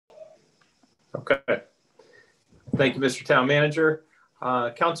Okay. Thank you, Mr. Town Manager.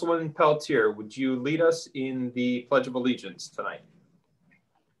 Councilwoman Pelletier, would you lead us in the Pledge of Allegiance tonight?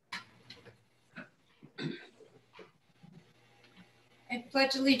 I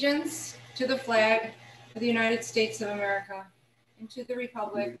pledge allegiance to the flag of the United States of America and to the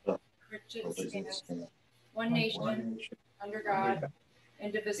republic for which it stands, one nation, under God,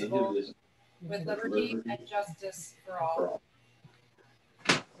 indivisible, with liberty and justice for all.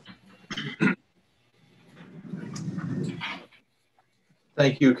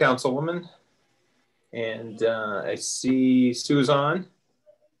 Thank you, Councilwoman. And I see Sue's on.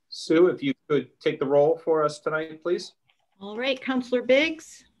 Sue, if you could take the roll for us tonight, please. All right, Councilor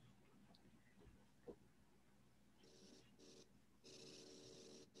Biggs.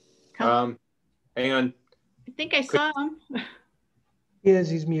 Hang on. I think I saw him. He is,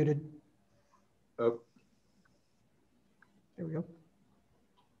 he's muted. Oh. There we go.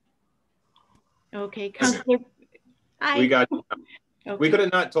 Okay, Councilor. Hi. We got you. Okay. We could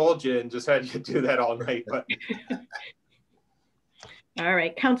have not told you and just had you do that all night, but. All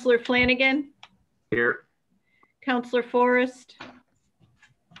right, Councilor Flanagan. Here. Councilor Forrest.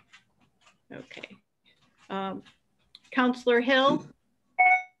 Okay. Councilor Hill.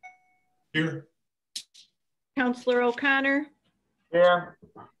 Here. Councilor O'Connor. Here.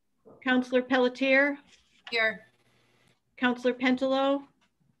 Councilor Pelletier. Here. Councilor Pentelow.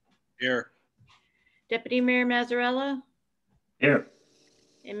 Here. Deputy Mayor Mazzarella. Here.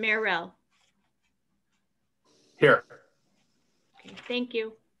 And Mayor Rell. Here. Okay, thank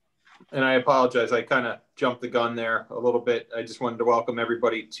you. And I apologize, I kind of jumped the gun there a little bit. I just wanted to welcome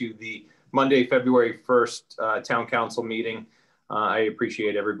everybody to the Monday, February 1st Town Council meeting. I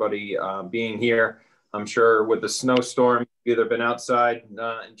appreciate everybody being here. I'm sure with the snowstorm, you've either been outside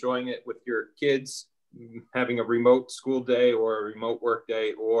enjoying it with your kids, having a remote school day or a remote work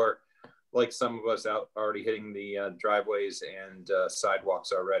day, or like some of us out already hitting the driveways and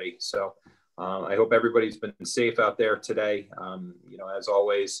sidewalks already. So I hope everybody's been safe out there today. You know, as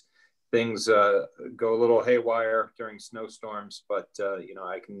always, things go a little haywire during snowstorms, but you know,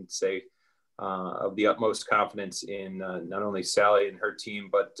 I can say of the utmost confidence in not only Sally and her team,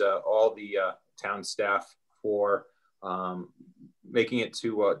 but all the town staff for making it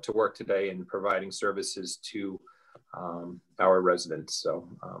to work today and providing services to our residents. So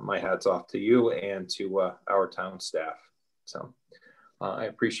my hat's off to you and to our town staff. So I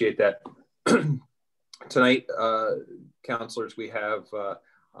appreciate that. Tonight, councilors, we have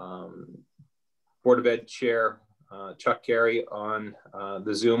Board of Ed Chair Chuck Carey on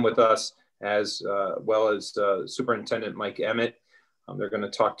the Zoom with us, as well as Superintendent Mike Emmett. They're going to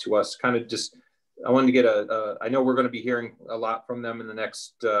talk to us kind of just, I wanted to get I know we're going to be hearing a lot from them in the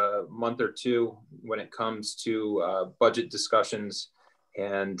next month or two when it comes to budget discussions.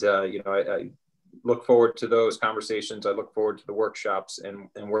 And, you know, I look forward to those conversations. I look forward to the workshops and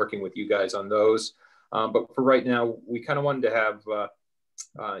working with you guys on those. But for right now, we kind of wanted to have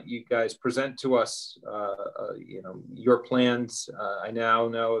you guys present to us, you know, your plans. I now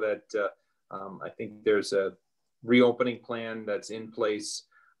know that I think there's a reopening plan that's in place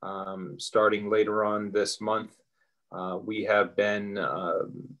starting later on this month. We have been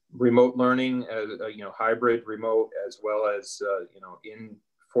remote learning, you know, hybrid remote, as well as, you know, in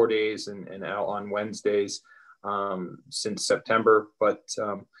 4 days and out on Wednesdays since September. But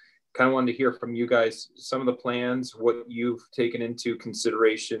kind of wanted to hear from you guys some of the plans, what you've taken into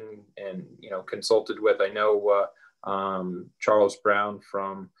consideration and, you know, consulted with. I know Charles Brown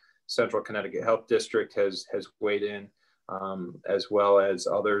from Central Connecticut Health District has weighed in, as well as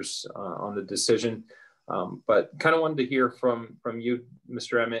others on the decision. But kind of wanted to hear from you,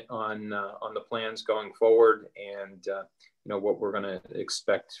 Mr. Emmett, on the plans going forward and you know, what we're going to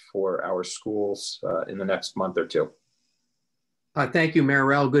expect for our schools in the next month or two. Thank you, Mayor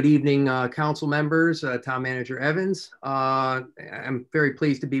Rell. Good evening, council members, Town Manager Evans. I'm very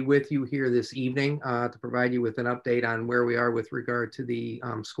pleased to be with you here this evening to provide you with an update on where we are with regard to the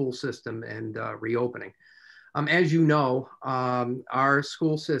school system and reopening. As you know, our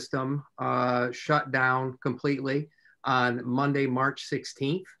school system shut down completely on Monday, March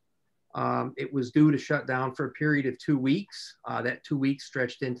 16th. It was due to shut down for a period of 2 weeks. That 2 weeks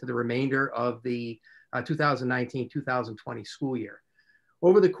stretched into the remainder of the 2019-2020 school year.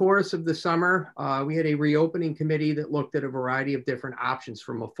 Over the course of the summer, we had a reopening committee that looked at a variety of different options,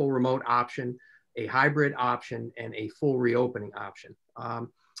 from a full remote option, a hybrid option, and a full reopening option.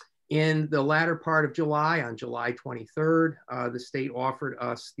 In the latter part of July, on July 23rd, the state offered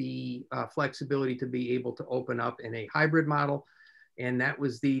us the flexibility to be able to open up in a hybrid model, and that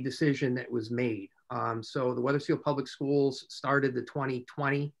was the decision that was made. So the Wethersfield Public Schools started the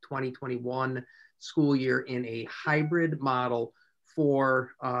 2020-2021 school year in a hybrid model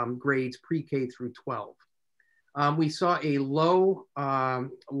for grades pre-K through 12. We saw a low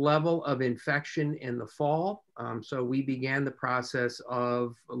level of infection in the fall. So we began the process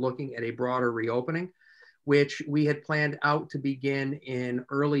of looking at a broader reopening, which we had planned out to begin in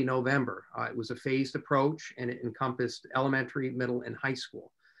early November. It was a phased approach and it encompassed elementary, middle, and high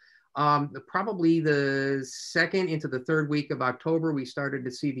school. Probably the second into the third week of October, we started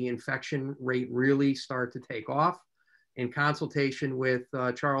to see the infection rate really start to take off. In consultation with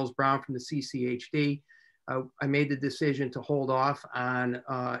Charles Brown from the CCHD, I made the decision to hold off on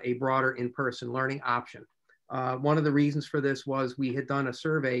a broader in-person learning option. One of the reasons for this was we had done a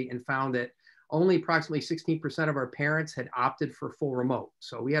survey and found that only approximately 16% of our parents had opted for full remote.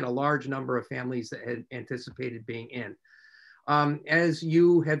 So we had a large number of families that had anticipated being in. As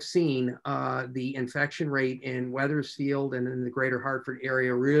you have seen, the infection rate in Wethersfield and in the greater Hartford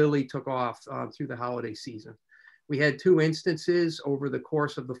area really took off through the holiday season. We had 2 instances over the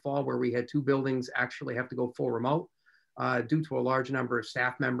course of the fall where we had 2 buildings actually have to go full remote due to a large number of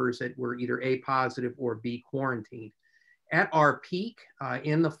staff members that were either A positive or B quarantined. At our peak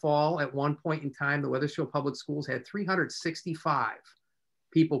in the fall, at one point in time, the Wethersfield Public Schools had 365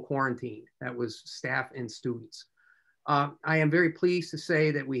 people quarantined. That was staff and students. I am very pleased to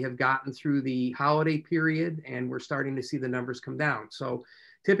say that we have gotten through the holiday period and we're starting to see the numbers come down. So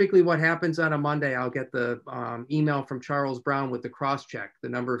typically what happens on a Monday, I'll get the email from Charles Brown with the cross-check, the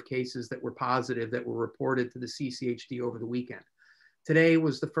number of cases that were positive that were reported to the CCHD over the weekend. Today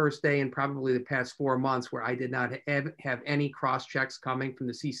was the first day in probably the past 4 months where I did not have any cross-checks coming from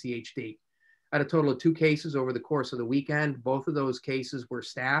the CCHD. I had a total of 2 cases over the course of the weekend. Both of those cases were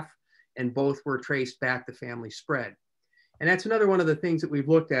staff and both were traced back to family spread. And that's another one of the things that we've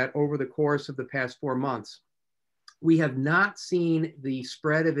looked at over the course of the past 4 months. We have not seen the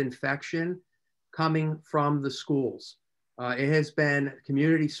spread of infection coming from the schools. It has been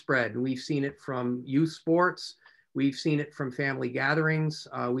community spread. We've seen it from youth sports. We've seen it from family gatherings.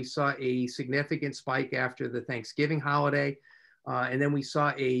 We saw a significant spike after the Thanksgiving holiday. And then we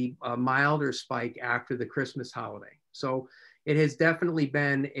saw a milder spike after the Christmas holiday. So it has definitely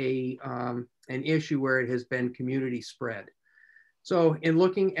been an issue where it has been community spread. So in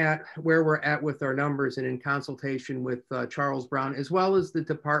looking at where we're at with our numbers and in consultation with Charles Brown, as well as the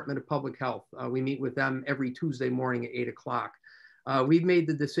Department of Public Health, we meet with them every Tuesday morning at 8 o'clock. We've made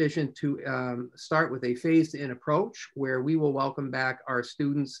the decision to start with a phased-in approach where we will welcome back our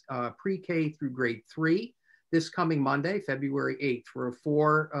students pre-K through grade 3 this coming Monday, February 8th, for a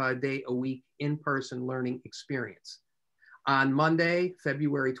 4-day-a-week in-person learning experience. On Monday,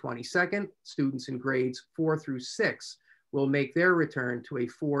 February 22nd, students in grades 4 through 6 will make their return to a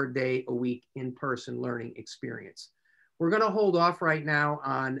 4-day-a-week in-person learning experience. We're going to hold off right now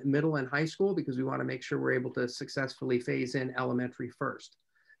on middle and high school because we want to make sure we're able to successfully phase in elementary first.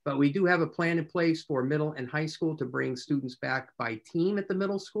 But we do have a plan in place for middle and high school to bring students back by team at the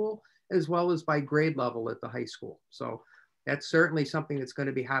middle school, as well as by grade level at the high school. So that's certainly something that's going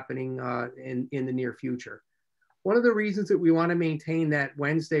to be happening in the near future. One of the reasons that we want to maintain that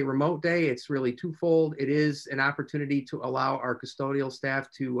Wednesday remote day, it's really twofold. It is an opportunity to allow our custodial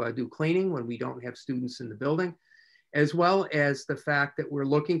staff to do cleaning when we don't have students in the building, as well as the fact that we're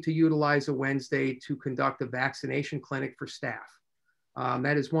looking to utilize a Wednesday to conduct a vaccination clinic for staff.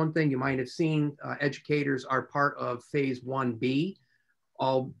 That is one thing you might have seen. Educators are part of phase 1B,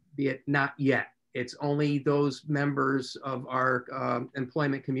 albeit not yet. It's only those members of our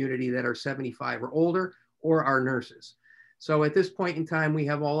employment community that are 75 or older, or our nurses. So at this point in time, we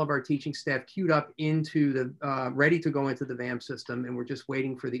have all of our teaching staff queued up into the, ready to go into the VAM system, and we're just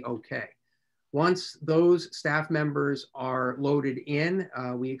waiting for the okay. Once those staff members are loaded in,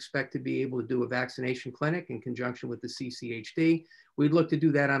 we expect to be able to do a vaccination clinic in conjunction with the CCHD. We'd look to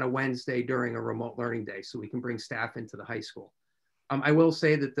do that on a Wednesday during a remote learning day so we can bring staff into the high school. I will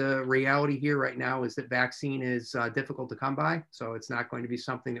say that the reality here right now is that vaccine is difficult to come by, so it's not going to be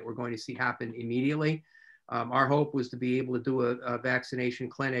something that we're going to see happen immediately. Our hope was to be able to do a vaccination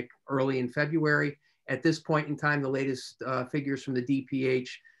clinic early in February. At this point in time, the latest figures from the DPH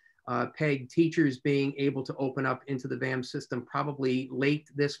peg teachers being able to open up into the VAM system probably late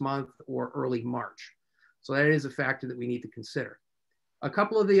this month or early March. So that is a factor that we need to consider. A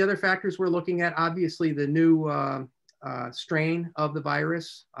couple of the other factors we're looking at, obviously the new strain of the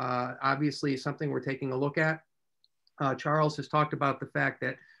virus, obviously is something we're taking a look at. Charles has talked about the fact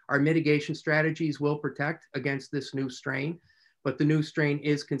that our mitigation strategies will protect against this new strain, but the new strain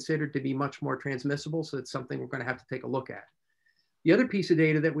is considered to be much more transmissible, so it's something we're going to have to take a look at. The other piece of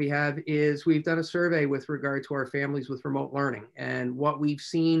data that we have is we've done a survey with regard to our families with remote learning. And what we've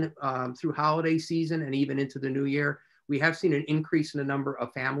seen through holiday season and even into the new year, we have seen an increase in the number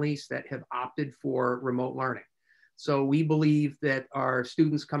of families that have opted for remote learning. So we believe that our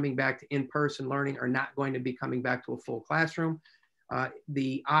students coming back to in-person learning are not going to be coming back to a full classroom.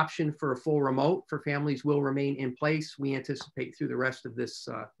 The option for a full remote for families will remain in place, we anticipate, through the rest of this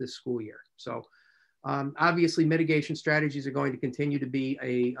school year. So obviously, mitigation strategies are going to continue to be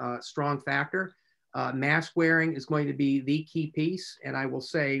a strong factor. Mask wearing is going to be the key piece. And I will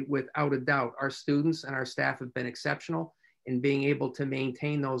say, without a doubt, our students and our staff have been exceptional in being able to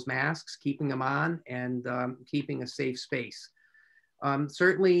maintain those masks, keeping them on, and keeping a safe space.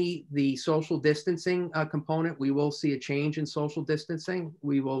 Certainly, the social distancing component, we will see a change in social distancing.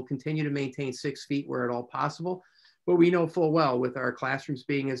 We will continue to maintain 6 feet where at all possible. But we know full well, with our classrooms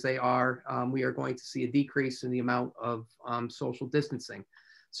being as they are, we are going to see a decrease in the amount of social distancing.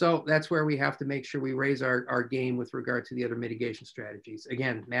 So that's where we have to make sure we raise our game with regard to the other mitigation strategies.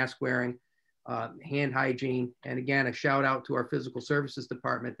 Again, mask wearing, hand hygiene, and again, a shout out to our physical services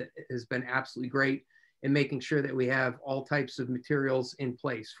department that has been absolutely great in making sure that we have all types of materials in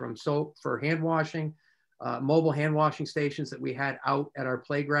place, from soap for hand washing, mobile hand washing stations that we had out at our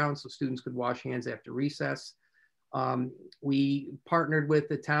playground so students could wash hands after recess. We partnered with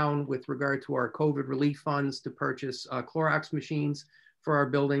the town with regard to our COVID relief funds to purchase Clorox machines for our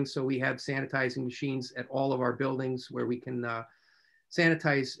buildings. So we have sanitizing machines at all of our buildings where we can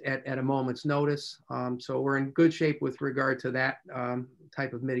sanitize at a moment's notice. So we're in good shape with regard to that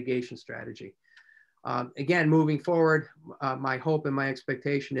type of mitigation strategy. Again, moving forward, my hope and my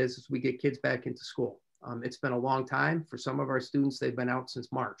expectation is we get kids back into school. It's been a long time. For some of our students, they've been out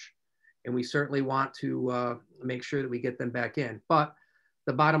since March. And we certainly want to make sure that we get them back in. But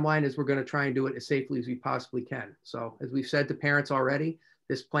the bottom line is we're going to try and do it as safely as we possibly can. So as we've said to parents already,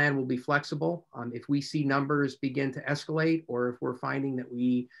 this plan will be flexible. If we see numbers begin to escalate, or if we're finding that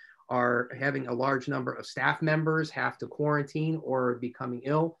we are having a large number of staff members have to quarantine or becoming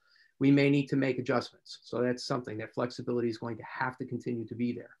ill, we may need to make adjustments. So that's something that flexibility is going to have to continue to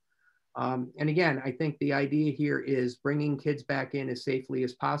be there. And again, I think the idea here is bringing kids back in as safely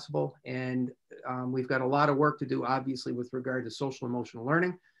as possible. And we've got a lot of work to do, obviously, with regard to social emotional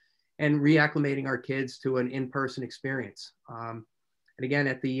learning and reacclimating our kids to an in-person experience. And again,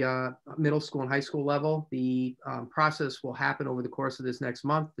 at the middle school and high school level, the process will happen over the course of this next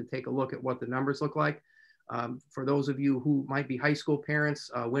month to take a look at what the numbers look like. For those of you who might be high school parents,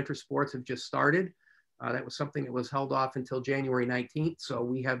 winter sports have just started. That was something that was held off until January 19th. So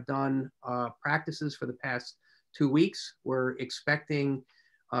we have done practices for the past 2 weeks. We're expecting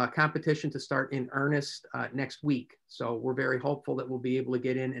competition to start in earnest next week. So we're very hopeful that we'll be able to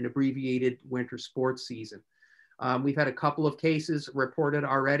get in an abbreviated winter sports season. We've had a couple of cases reported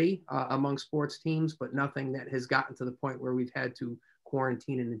already among sports teams, but nothing that has gotten to the point where we've had to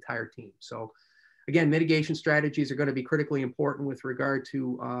quarantine an entire team. So again, mitigation strategies are going to be critically important with regard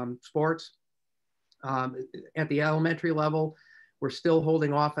to sports. At the elementary level, we're still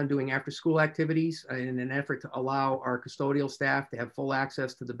holding off on doing after-school activities in an effort to allow our custodial staff to have full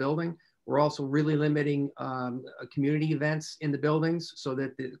access to the building. We're also really limiting community events in the buildings so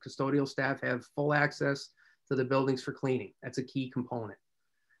that the custodial staff have full access to the buildings for cleaning. That's a key component.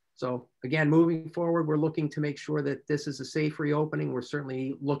 So again, moving forward, we're looking to make sure that this is a safe reopening. We're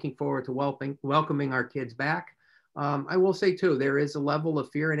certainly looking forward to welcoming our kids back. I will say too, there is a level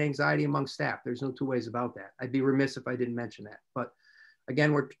of fear and anxiety among staff. There's no two ways about that. I'd be remiss if I didn't mention that. But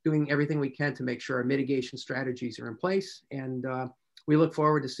again, we're doing everything we can to make sure our mitigation strategies are in place. And we look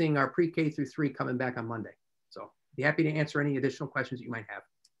forward to seeing our pre-K through 3 coming back on Monday. So be happy to answer any additional questions that you might have.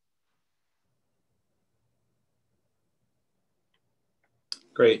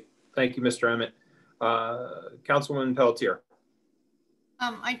 Great. Thank you, Mr. Emmett. Councilwoman Pelletier.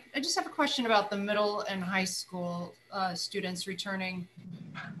 I just have a question about the middle and high school students returning.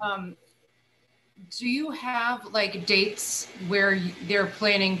 Do you have like dates where they're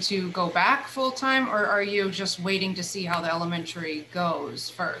planning to go back full time, or are you just waiting to see how the elementary goes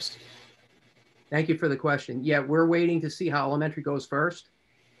first? Thank you for the question. Yeah, we're waiting to see how elementary goes first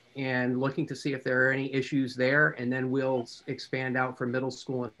and looking to see if there are any issues there, and then we'll expand out for middle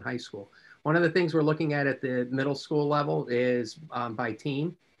school and high school. One of the things we're looking at the middle school level is by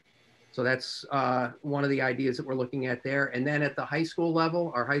team. So that's one of the ideas that we're looking at there. And then at the high school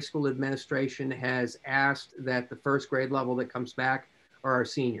level, our high school administration has asked that the first grade level that comes back are our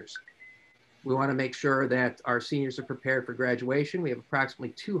seniors. We want to make sure that our seniors are prepared for graduation. We have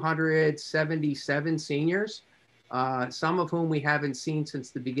approximately 277 seniors, some of whom we haven't seen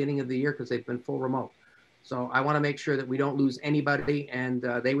since the beginning of the year because they've been full remote. So I want to make sure that we don't lose anybody, and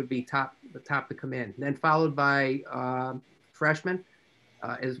they would be the top to come in. Then followed by freshmen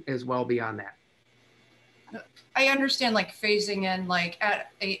as well beyond that. I understand like phasing in like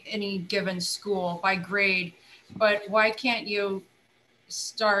at any given school by grade, but why can't you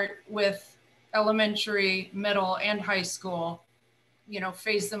start with elementary, middle, and high school, you know,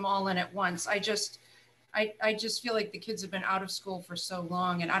 phase them all in at once? I just feel like the kids have been out of school for so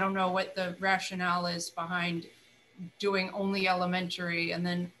long, and I don't know what the rationale is behind doing only elementary and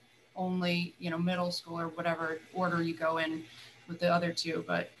then only, you know, middle school or whatever order you go in with the other two.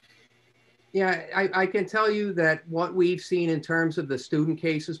 But yeah, I can tell you that what we've seen in terms of the student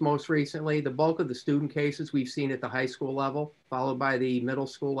cases most recently, the bulk of the student cases we've seen at the high school level, followed by the middle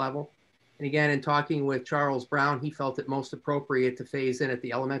school level. And again, in talking with Charles Brown, he felt it most appropriate to phase in at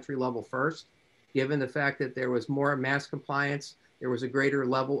the elementary level first, given the fact that there was more mass compliance, there was a greater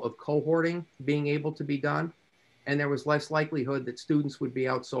level of cohorting being able to be done, and there was less likelihood that students would be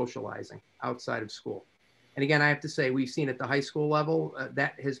out socializing outside of school. And again, I have to say, we've seen at the high school level,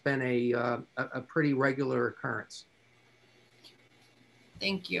 that has been a pretty regular occurrence.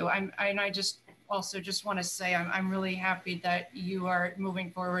 thank you. I just also just want to say I'm really happy that you are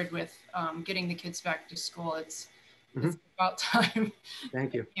moving forward with getting the kids back to school. It's about time.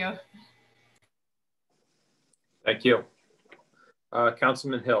 Thank you. Thank you. Thank you.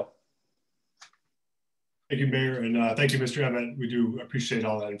 Councilman Hill. Thank you, Mayor, and thank you, Mr. Emmett. We do appreciate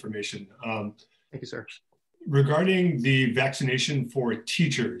all that information. Thank you, sir. Regarding the vaccination for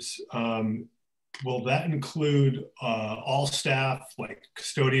teachers, will that include all staff, like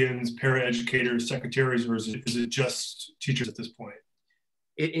custodians, paraeducators, secretaries, or is it just teachers at this point?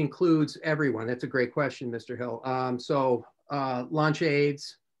 It includes everyone. That's a great question, Mr. Hill. So lunch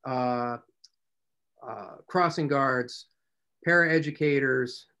aides, crossing guards,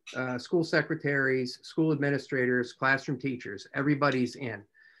 paraeducators, school secretaries, school administrators, classroom teachers, everybody's in.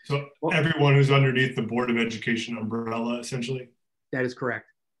 So everyone who's underneath the Board of Education umbrella, essentially? That is correct.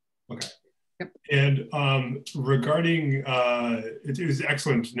 Okay. Yep. And regarding, it is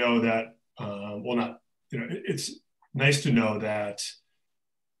excellent to know that, well, not, you know, it's nice to know that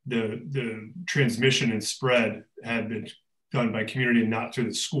the transmission and spread had been done by community and not through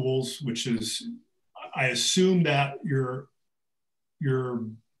the schools, which is, I assume that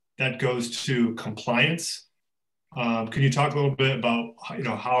that goes to compliance. Can you talk a little bit about, you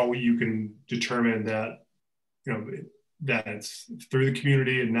know, how you can determine that, you know, that it's through the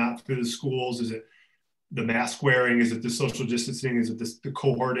community and not through the schools? Is it the mask wearing? Is it the social distancing? Is it the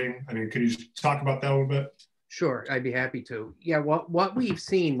cohorting? I mean, can you talk about that a little bit? Sure, I'd be happy to. Yeah, what we've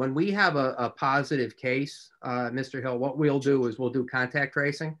seen when we have a positive case, Mr. Hill, what we'll do is we'll do contact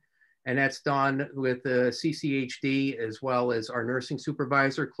tracing, and that's done with the CCHD as well as our nursing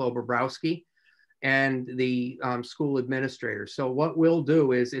supervisor, Chloe Bobrowski, and the school administrator. So what we'll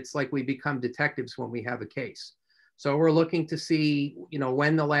do is it's like we become detectives when we have a case. So we're looking to see, you know,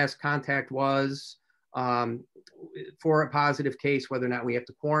 when the last contact was for a positive case, whether or not we have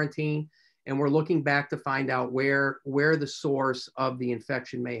to quarantine. And we're looking back to find out where the source of the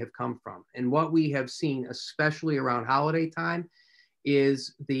infection may have come from. And what we have seen, especially around holiday time,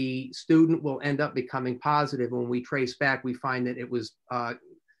 is the student will end up becoming positive. When we trace back, we find that it was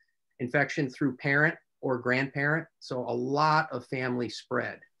infection through parent or grandparent. So a lot of family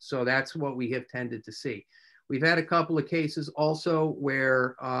spread. So that's what we have tended to see. We've had a couple of cases also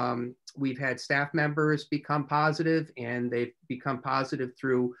where we've had staff members become positive, and they've become positive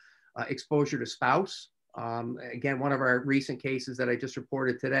through exposure to spouse. Again, one of our recent cases that I just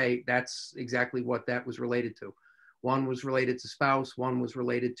reported today, that's exactly what that was related to. One was related to spouse, one was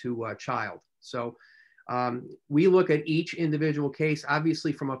related to child. So we look at each individual case,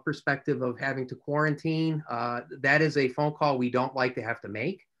 obviously from a perspective of having to quarantine. That is a phone call we don't like to have to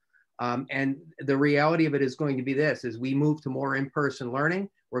make. And the reality of it is going to be this: as we move to more in-person learning,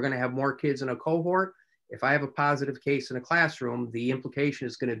 we're going to have more kids in a cohort. If I have a positive case in a classroom, the implication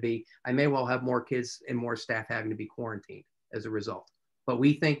is going to be I may well have more kids and more staff having to be quarantined as a result. But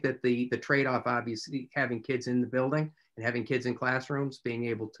we think that the trade-off, obviously, having kids in the building and having kids in classrooms, being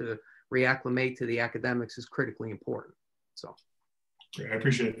able to reacclimate to the academics is critically important. So, great, I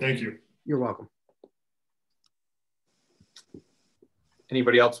appreciate it. Thank you. You're welcome.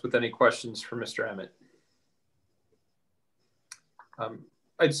 Anybody else with any questions for Mr. Emmett?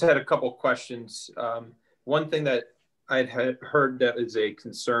 I just had a couple questions. One thing that I'd heard that is a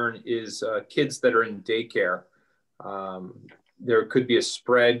concern is kids that are in daycare. There could be a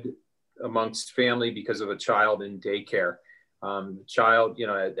spread amongst family because of a child in daycare. Child, you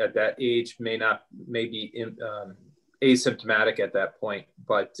know, at that age may be asymptomatic at that point,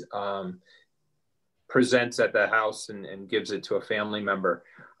 but presents at the house and gives it to a family member.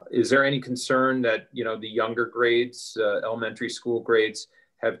 Is there any concern that, you know, the younger grades, elementary school grades,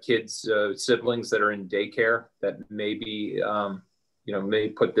 have kids, siblings that are in daycare that maybe, you know, may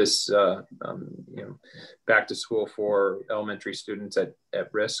put this, you know, back to school for elementary students at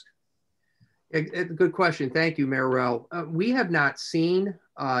risk? Good question. Thank you, Marrell. We have not seen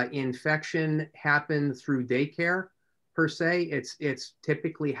infection happen through daycare per se. It's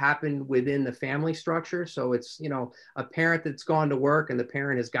typically happened within the family structure. So it's, you know, a parent that's gone to work and the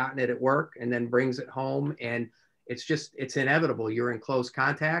parent has gotten it at work and then brings it home, and it's inevitable. You're in close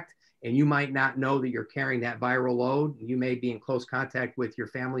contact and you might not know that you're carrying that viral load. You may be in close contact with your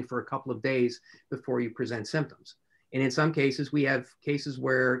family for a couple of days before you present symptoms. And in some cases, we have cases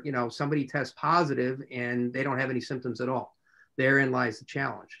where, you know, somebody tests positive and they don't have any symptoms at all. Therein lies the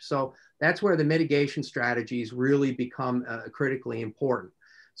challenge. So that's where the mitigation strategies really become critically important.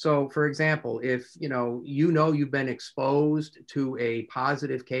 So for example, if you've been exposed to a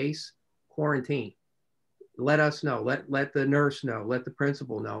positive case, quarantine. Let us know, let the nurse know, let the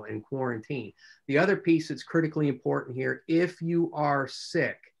principal know, and quarantine. The other piece that's critically important here, if you are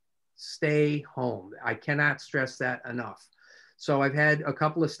sick, stay home. I cannot stress that enough. So I've had a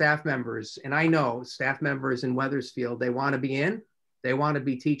couple of staff members, and I know staff members in Wethersfield, they want to be in, they want to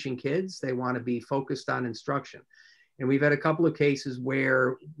be teaching kids, they want to be focused on instruction. And we've had a couple of cases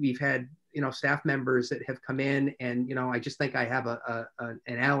where we've had, you know, staff members that have come in and, you know, I just think I have an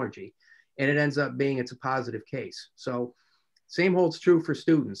allergy, and it ends up being it's a positive case. So same holds true for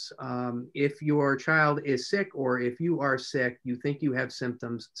students. If your child is sick or if you are sick, you think you have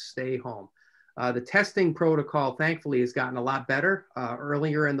symptoms, stay home. The testing protocol, thankfully, has gotten a lot better.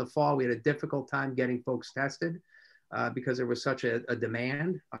 Earlier in the fall, we had a difficult time getting folks tested because there was such a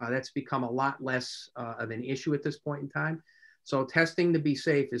demand. That's become a lot less of an issue at this point in time. So testing to be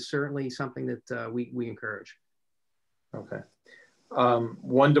safe is certainly something that we encourage. Okay.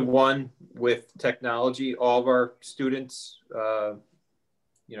 One-to-one with technology, all of our students,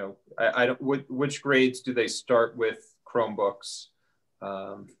 you know, I don't, which grades do they start with Chromebooks?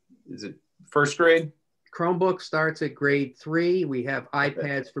 Is it first grade? Chromebook starts at grade 3. We have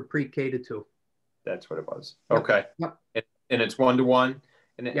iPads for pre-K to 2. That's what it was. Okay. Yep. And it's one-to-one.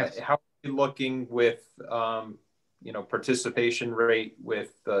 And yes. How are you looking with, you know, participation rate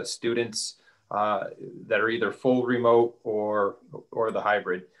with students that are either full remote or the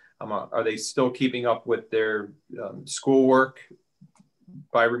hybrid? Are they still keeping up with their schoolwork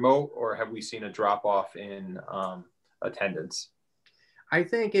by remote, or have we seen a drop off in attendance? I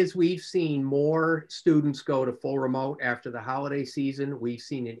think as we've seen more students go to full remote after the holiday season, we've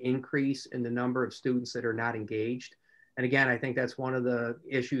seen an increase in the number of students that are not engaged. And again, I think that's one of the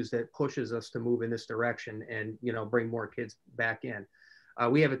issues that pushes us to move in this direction and, you know, bring more kids back in.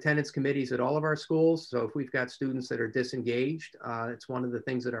 We have attendance committees at all of our schools. So if we've got students that are disengaged, it's one of the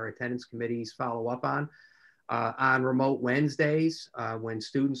things that our attendance committees follow up on. On remote Wednesdays, when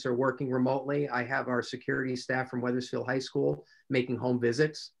students are working remotely, I have our security staff from Wethersfield High School making home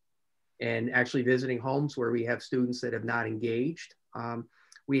visits and actually visiting homes where we have students that have not engaged.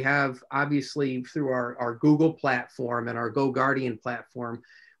 We have, obviously, through our Google platform and our Go Guardian platform,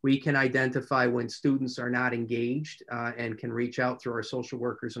 we can identify when students are not engaged and can reach out through our social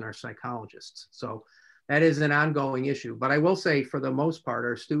workers and our psychologists. So that is an ongoing issue. But I will say, for the most part,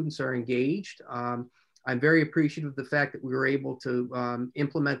 our students are engaged. I'm very appreciative of the fact that we were able to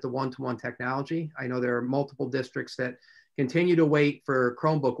implement the one-to-one technology. I know there are multiple districts that continue to wait for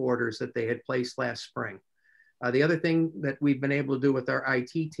Chromebook orders that they had placed last spring. The other thing that we've been able to do with our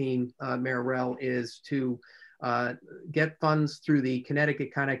IT team, Marrell, is to get funds through the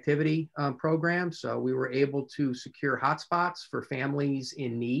Connecticut Connectivity Program. So we were able to secure hotspots for families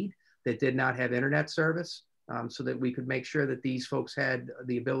in need that did not have internet service, so that we could make sure that these folks had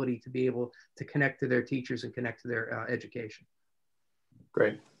the ability to be able to connect to their teachers and connect to their education.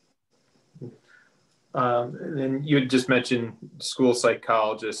 Great. And then you had just mentioned school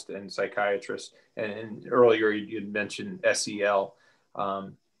psychologist and psychiatrist, and earlier you had mentioned SEL.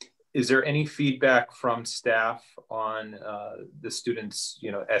 Is there any feedback from staff on the students,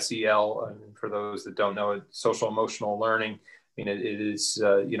 you know, SEL? And for those that don't know it, social emotional learning. I mean, it is,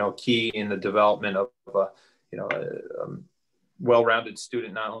 you know, key in the development of, you know, a well-rounded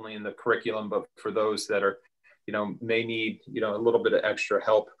student, not only in the curriculum, but for those that are, you know, may need, you know, a little bit of extra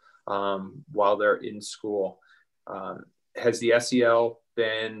help while they're in school. Has the SEL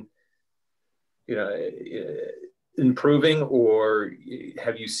been, you know, improving, or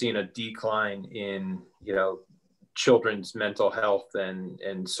have you seen a decline in, you know, children's mental health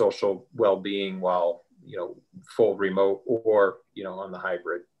and social well-being while, you know, full remote or, you know, on the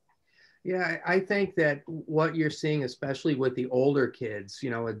hybrid? Yeah, I think that what you're seeing, especially with the older kids, you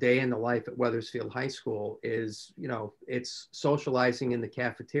know, a day in the life at Wethersfield High School is, you know, it's socializing in the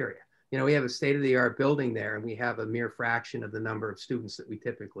cafeteria. You know, we have a state-of-the-art building there, and we have a mere fraction of the number of students that we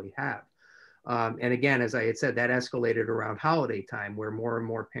typically have. And again, as I had said, that escalated around holiday time, where more and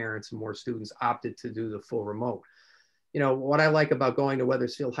more parents and more students opted to do the full remote. You know, what I like about going to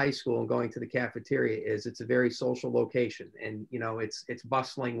Wethersfield High School and going to the cafeteria is it's a very social location, and you know, it's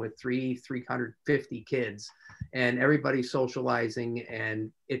bustling with 350 kids, and everybody's socializing,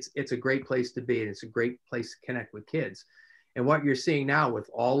 and it's a great place to be, and it's a great place to connect with kids. And what you're seeing now with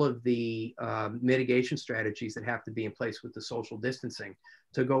all of the mitigation strategies that have to be in place with the social distancing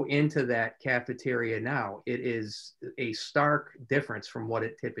to go into that cafeteria now, it is a stark difference from what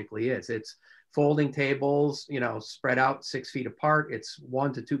it typically is. It's folding tables, you know, spread out 6 feet apart. It's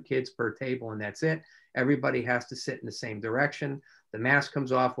 1 to 2 kids per table, and that's it. Everybody has to sit in the same direction. The mask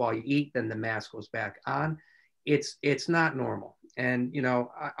comes off while you eat, then the mask goes back on. It's not normal. And, you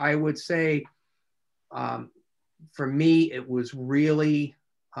know, I would say, for me, it was really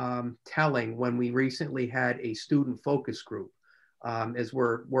telling when we recently had a student focus group as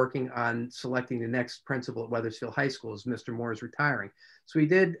we're working on selecting the next principal at Wethersfield High School, as Mr. Moore is retiring. So we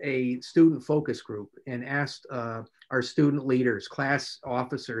did a student focus group and asked our student leaders, class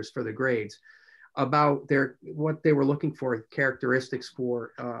officers for the grades, about what they were looking for, characteristics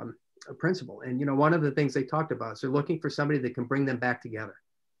for a principal. And, you know, one of the things they talked about is they're looking for somebody that can bring them back together,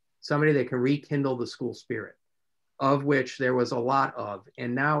 somebody that can rekindle the school spirit, of which there was a lot of.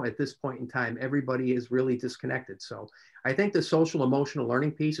 And now at this point in time, everybody is really disconnected. So I think the social emotional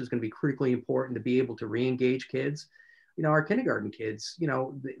learning piece is going to be critically important to be able to re-engage kids. You know, our kindergarten kids, you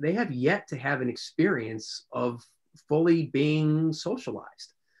know, they have yet to have an experience of fully being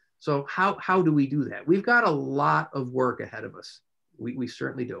socialized. So how do we do that? We've got a lot of work ahead of us. We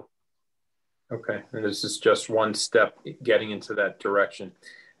certainly do. Okay, and this is just one step getting into that direction.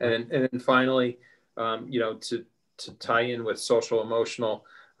 And then finally, you know, to tie in with social emotional,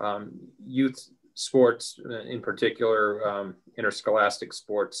 youth sports in particular, interscholastic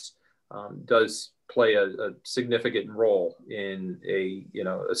sports does play a significant role in a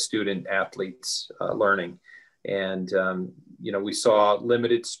student athlete's learning. And you know, we saw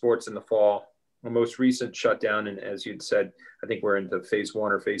limited sports in the fall. The most recent shutdown, and as you'd said, I think we're into phase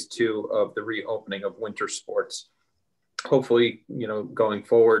 1 or phase 2 of the reopening of winter sports. Hopefully, you know, going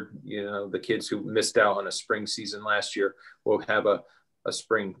forward, you know, the kids who missed out on a spring season last year will have a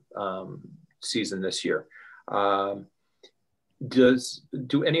spring season this year.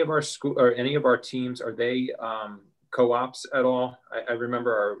 Do any of our school or any of our teams, are they co-ops at all? I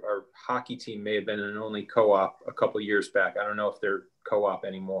remember our hockey team may have been an only co-op a couple of years back. I don't know if they're co-op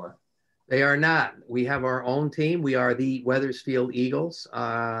anymore. They are not. We have our own team. We are the Wethersfield Eagles.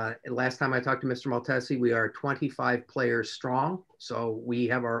 Last time I talked to Mr. Maltesi, we are 25 players strong. So we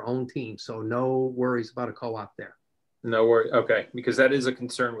have our own team. So no worries about a co-op there. No worry. Okay. Because that is a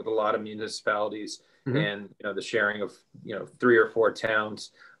concern with a lot of municipalities, and, you know, the sharing of, you know, 3 or 4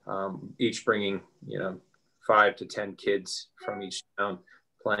 towns, each bringing, you know, 5 to 10 kids from each town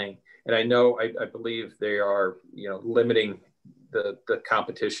playing. And I know, I believe they are, you know, limiting the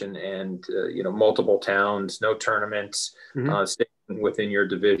competition and, you know, multiple towns, no tournaments, staying within your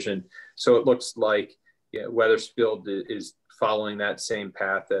division. So it looks like, yeah, Wethersfield is following that same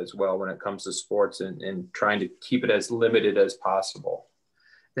path as well when it comes to sports, and trying to keep it as limited as possible.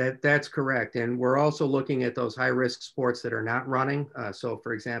 That's correct. And we're also looking at those high-risk sports that are not running. So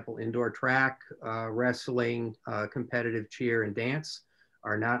for example, indoor track, wrestling, competitive cheer and dance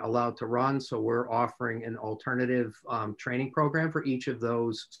are not allowed to run. So we're offering an alternative training program for each of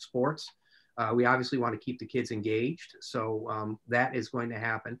those sports. We obviously want to keep the kids engaged. So that is going to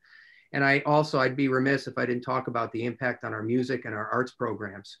happen. And I'd be remiss if I didn't talk about the impact on our music and our arts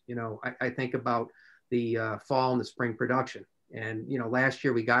programs. You know, I think about the fall and the spring production. And, you know, last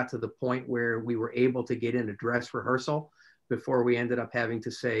year we got to the point where we were able to get in a dress rehearsal before we ended up having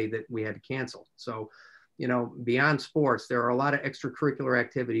to say that we had to cancel. So, you know, beyond sports, there are a lot of extracurricular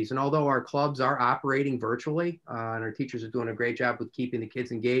activities. And although our clubs are operating virtually, and our teachers are doing a great job with keeping the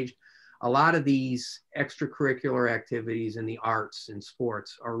kids engaged, a lot of these extracurricular activities in the arts and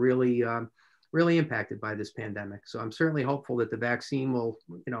sports are really, really impacted by this pandemic. So I'm certainly hopeful that the vaccine will,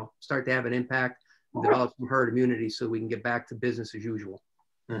 you know, start to have an impact and develop some herd immunity so we can get back to business as usual.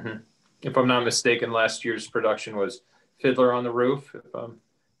 If I'm not mistaken, last year's production was Fiddler on the Roof, if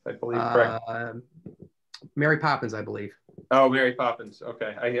I believe correct. Mary Poppins, I believe. Oh, Mary Poppins.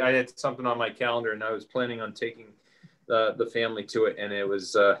 Okay. I had something on my calendar and I was planning on taking the family to it. And it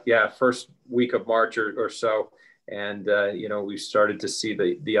was, first week of March or so. And, you know, we started to see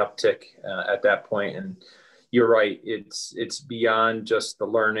the uptick at that point. And you're right, it's beyond just the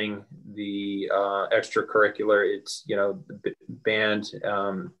learning, the extracurricular. It's, you know, the band,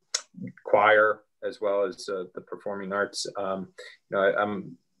 choir, as well as the performing arts. You know,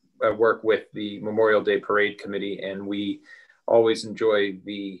 I work with the Memorial Day Parade Committee, and we always enjoy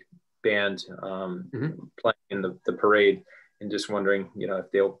the band playing in the parade, and just wondering, you know,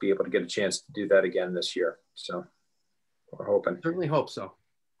 if they'll be able to get a chance to do that again this year. So we're hoping. Certainly hope so.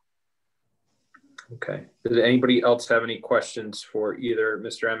 Okay. Does anybody else have any questions for either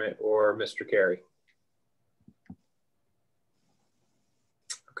Mr. Emmett or Mr. Carey?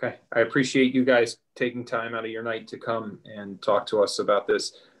 Okay. I appreciate you guys taking time out of your night to come and talk to us about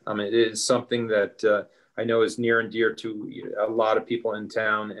this. It is something that I know is near and dear to a lot of people in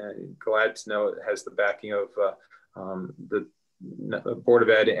town, and glad to know it has the backing of the Board of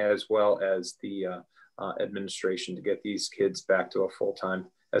Ed as well as the administration to get these kids back to a full-time,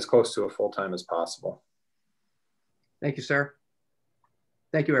 as close to a full-time as possible. Thank you, sir.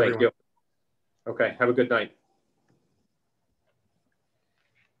 Thank you, everyone. Thank you. Okay, have a good night.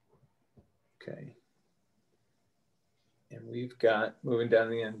 Okay. And we've got, moving down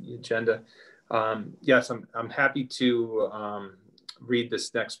the agenda. Yes, I'm happy to read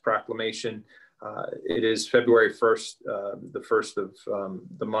this next proclamation. It is February 1st, the first of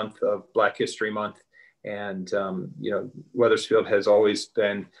the month of Black History Month. And, you know, Wethersfield has always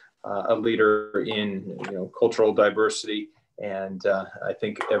been a leader in, you know, cultural diversity. And I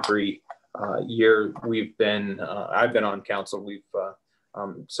think every year we've been, I've been on council, we've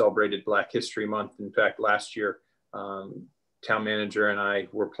celebrated Black History Month. In fact, last year, town manager and I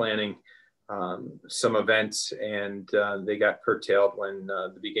were planning some events, and they got curtailed when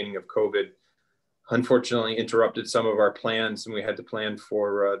the beginning of COVID unfortunately interrupted some of our plans, and we had to plan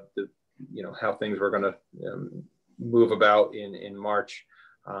for the, you know, how things were going to move about in March.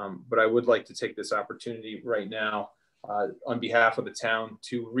 But I would like to take this opportunity right now on behalf of the town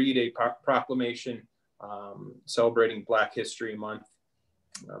to read a proclamation celebrating Black History Month.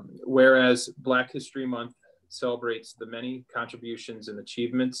 Whereas Black History Month celebrates the many contributions and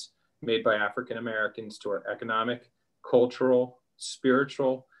achievements made by African Americans to our economic, cultural,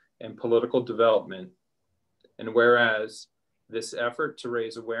 spiritual, and political development. And whereas this effort to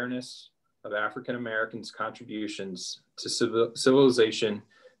raise awareness of African Americans' contributions to civilization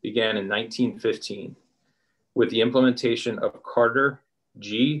began in 1915 with the implementation of Carter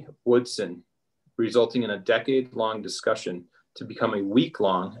G. Woodson, resulting in a decade-long discussion to become a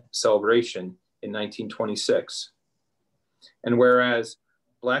week-long celebration in 1926. And whereas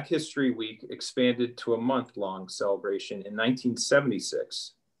Black History Week expanded to a month-long celebration in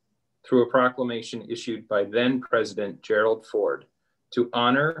 1976 through a proclamation issued by then President Gerald Ford to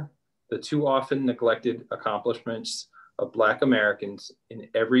honor the too often neglected accomplishments of Black Americans in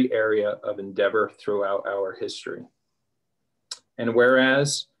every area of endeavor throughout our history. And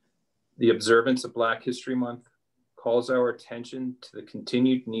whereas the observance of Black History Month calls our attention to the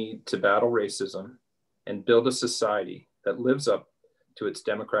continued need to battle racism and build a society that lives up to its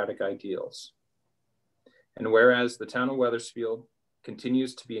democratic ideals. And whereas the town of Wethersfield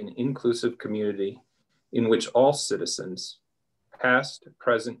continues to be an inclusive community in which all citizens, past,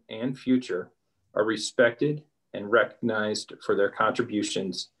 present, and future, are respected and recognized for their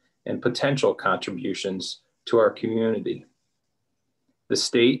contributions and potential contributions to our community, the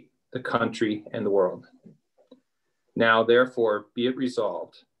state, the country, and the world. Now, therefore, be it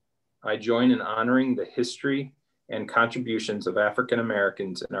resolved, I join in honoring the history and contributions of African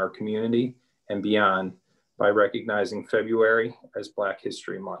Americans in our community and beyond by recognizing February as Black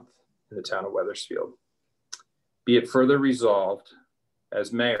History Month in the town of Wethersfield. Be it further resolved,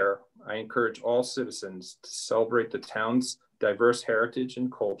 as mayor, I encourage all citizens to celebrate the town's diverse heritage and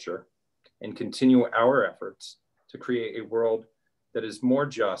culture and continue our efforts to create a world that is more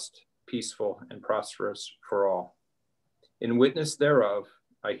just, peaceful, and prosperous for all. In witness thereof,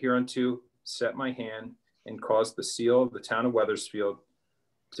 I hereunto set my hand and cause the seal of the town of Wethersfield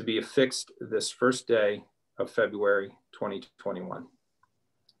to be affixed this first day of February 2021.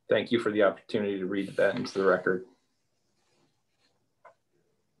 Thank you for the opportunity to read that into the record.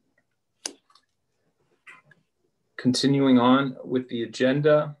 Continuing on with the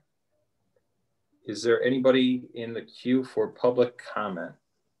agenda, is there anybody in the queue for public comment?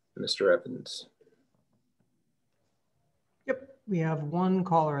 Mr. Evans. Yep, we have one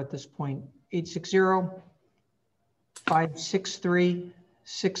caller at this point,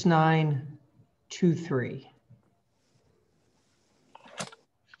 860-563-6923.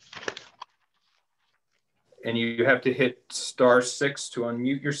 And you have to hit *6 to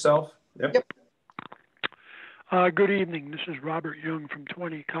unmute yourself. Yep. Good evening. This is Robert Young from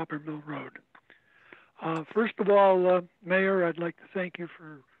 20 Copper Mill Road. First of all, Mayor, I'd like to thank you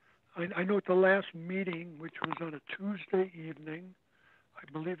for, I know at the last meeting, which was on a Tuesday evening, I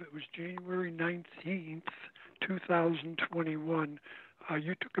believe it was January 19th, 2021,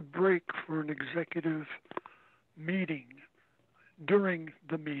 you took a break for an executive meeting during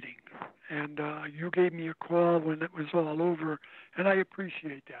the meeting. And you gave me a call when it was all over, and I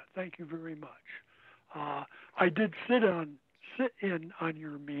appreciate that. Thank you very much. I did sit in on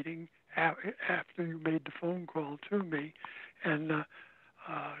your meeting after you made the phone call to me, and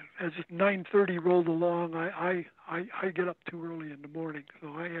as 9:30 rolled along, I get up too early in the morning,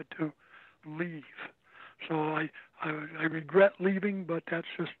 so I had to leave. So I regret leaving, but that's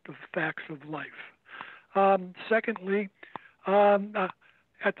just the facts of life. Secondly,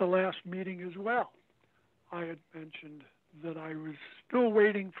 at the last meeting as well, I had mentioned that I was still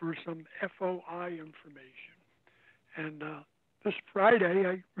waiting for some FOI information. And this Friday,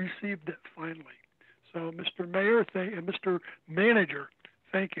 I received it finally. So, Mr. Mayor and Mr. Manager,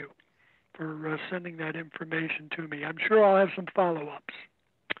 thank you for sending that information to me. I'm sure I'll have some follow-ups.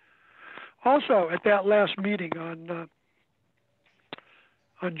 Also, at that last meeting on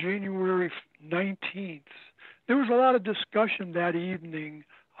January 19th, there was a lot of discussion that evening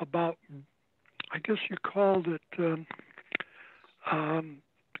about, I guess you called it an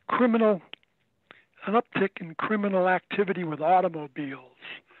uptick in criminal activity with automobiles.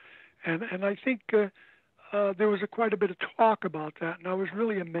 And I think there was quite a bit of talk about that, and I was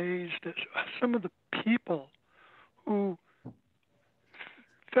really amazed at some of the people who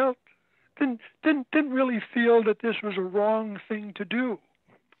didn't really feel that this was a wrong thing to do.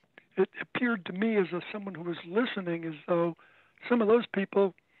 It appeared to me, as someone who was listening, as though some of those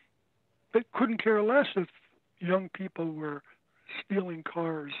people, they couldn't care less if young people were stealing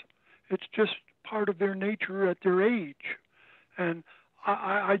cars. It's just part of their nature at their age. And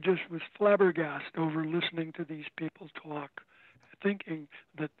I just was flabbergasted over listening to these people talk, thinking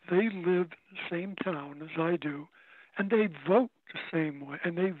that they live in the same town as I do, and they vote the same way,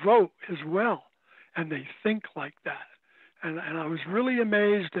 and they vote as well, and they think like that. And I was really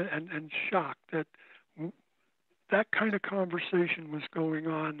amazed and shocked that that kind of conversation was going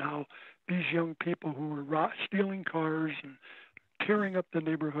on, how these young people who were stealing cars and tearing up the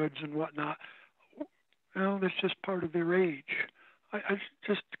neighborhoods and whatnot, well, that's just part of their age. I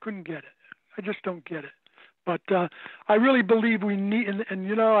just couldn't get it. I just don't get it. But I really believe we need, and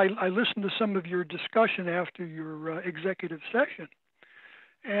you know, I listened to some of your discussion after your executive session,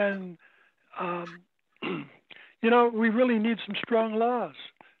 and you know, we really need some strong laws,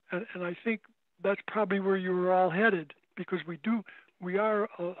 and I think that's probably where you were all headed, because we are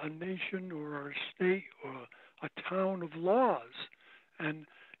a nation or a state or a town of laws, and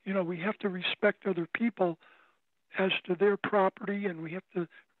you know, we have to respect other people as to their property, and we have to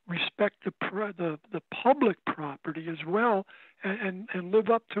respect the public property as well, and live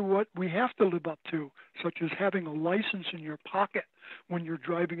up to what we have to live up to, such as having a license in your pocket when you're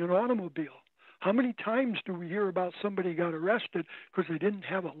driving an automobile. How many times do we hear about somebody got arrested because they didn't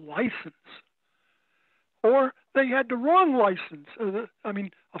have a license? Or they had the wrong license,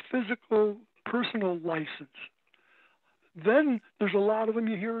 a physical, personal license. Then there's a lot of them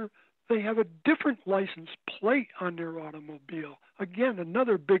you hear, they have a different license plate on their automobile. Again,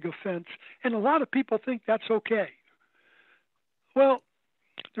 another big offense, and a lot of people think that's okay. Well,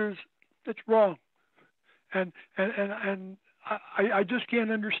 it's wrong, and I just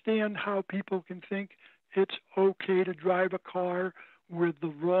can't understand how people can think it's okay to drive a car with the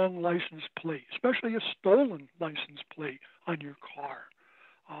wrong license plate, especially a stolen license plate on your car.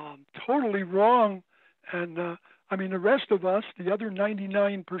 Totally wrong, and the rest of us, the other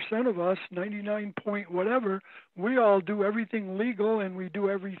 99% of us, 99 point whatever, we all do everything legal and we do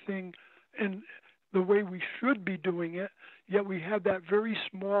everything in the way we should be doing it, yet we have that very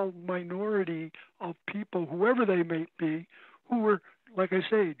small minority of people, whoever they may be, who are, like I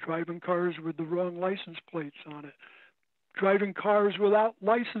say, driving cars with the wrong license plates on it, driving cars without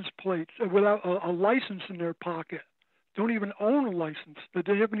license plates, without a license in their pocket, don't even own a license, but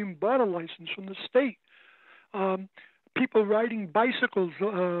they haven't even bought a license from the state. People riding bicycles,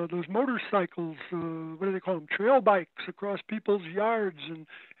 those motorcycles, what do they call them, trail bikes across people's yards and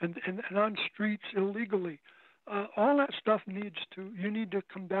on streets illegally. All that stuff you need to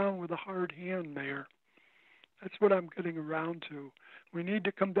come down with a hard hand, Mayor. That's what I'm getting around to. We need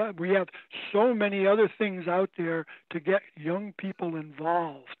to come down. We have so many other things out there to get young people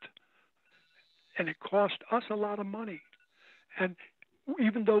involved, and it costs us a lot of money. And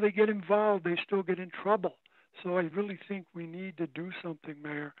even though they get involved, they still get in trouble. So I really think we need to do something,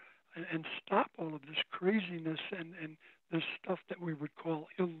 Mayor. and stop all of this craziness and this stuff that we would call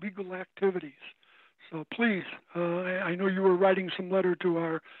illegal activities. So please, I know you were writing some letter to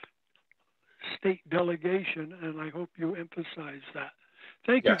our state delegation, and I hope you emphasize that.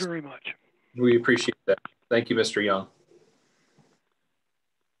 Thank you very much. We appreciate that. Thank you, Mr. Young.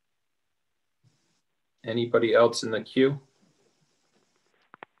 Anybody else in the queue?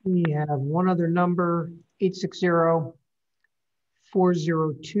 We have one other number, 860-402-8087.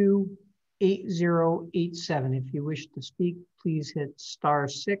 If you wish to speak, please hit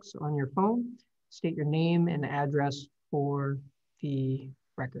 *6 on your phone. State your name and address for the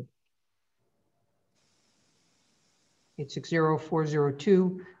record.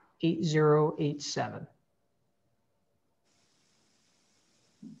 860-402-8087.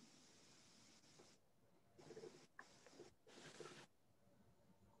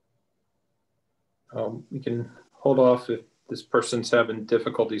 We can hold off if this person's having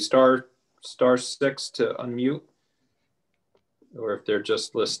difficulty. *6 to unmute, or if they're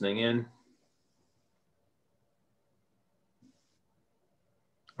just listening in.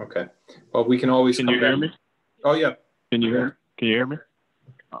 Okay. Well, we can always. Can you hear me? Oh yeah. Can you hear me?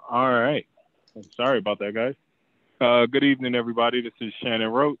 All right. Sorry about that, guys. Good evening, everybody. This is Shannon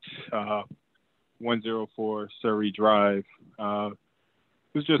Roach, 104 Surrey Drive.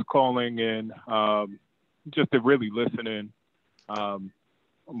 Was just calling in, just to really listen in.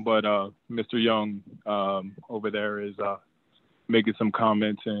 But Mr. Young over there is making some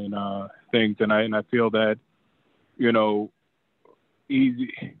comments and things, and I feel that, you know,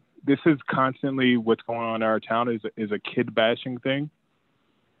 this is constantly what's going on in our town is a kid bashing thing,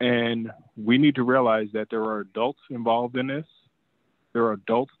 and we need to realize that there are adults involved in this. There are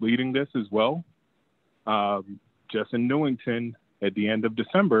adults leading this as well. Just in Newington, at the end of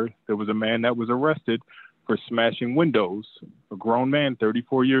December, there was a man that was arrested for smashing windows, a grown man,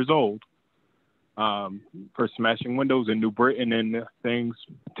 34 years old, for smashing windows in New Britain and things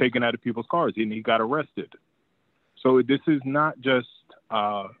taken out of people's cars, and he got arrested. So this is not just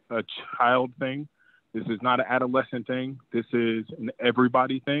a child thing. This is not an adolescent thing. This is an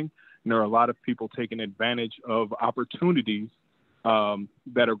everybody thing. And there are a lot of people taking advantage of opportunities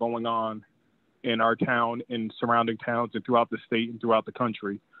that are going on in our town, in surrounding towns, and throughout the state and throughout the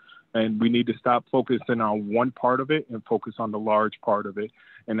country. And we need to stop focusing on one part of it and focus on the large part of it.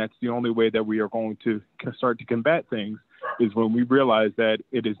 And that's the only way that we are going to start to combat things, is when we realize that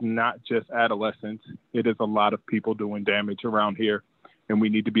it is not just adolescents. It is a lot of people doing damage around here, and we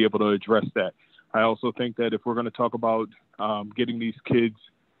need to be able to address that. I also think that if we're going to talk about getting these kids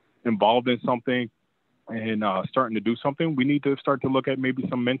involved in something and starting to do something, we need to start to look at maybe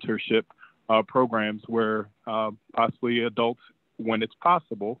some mentorship programs where possibly adults, when it's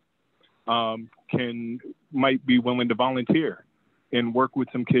possible, might be willing to volunteer and work with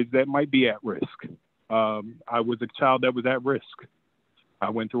some kids that might be at risk. I was a child that was at risk. I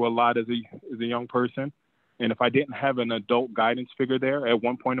went through a lot as a young person, and if I didn't have an adult guidance figure there at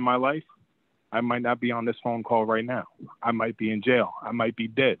one point in my life, I might not be on this phone call right now. I might be in jail. I might be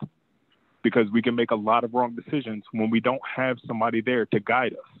dead, because we can make a lot of wrong decisions when we don't have somebody there to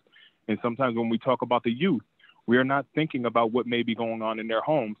guide us. And sometimes when we talk about the youth, we are not thinking about what may be going on in their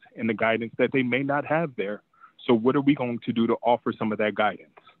homes and the guidance that they may not have there. So what are we going to do to offer some of that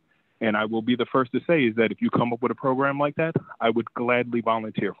guidance? And I will be the first to say is that if you come up with a program like that, I would gladly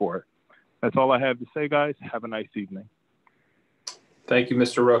volunteer for it. That's all I have to say, guys. Have a nice evening. Thank you,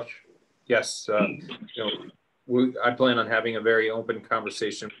 Mr. Roach. Yes, I plan on having a very open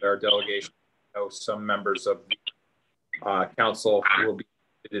conversation with our delegation. I know some members of council will be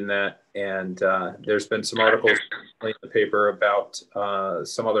in that, and there's been some articles in the paper about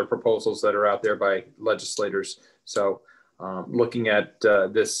some other proposals that are out there by legislators. So looking at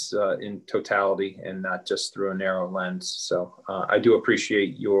this in totality and not just through a narrow lens. So I do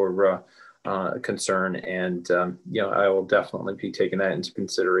appreciate your concern, and I will definitely be taking that into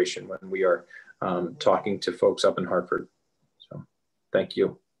consideration when we are talking to folks up in Hartford. So thank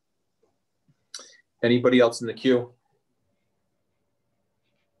you. Anybody else in the queue?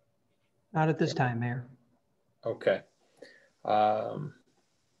 Not at this time, Mayor. Okay.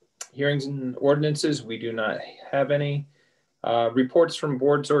 Hearings and ordinances, we do not have any. Reports from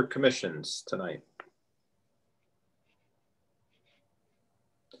boards or commissions tonight.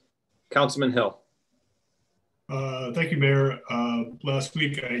 Councilman Hill. Thank you, Mayor. Last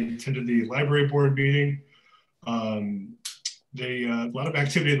week I attended the library board meeting. A lot of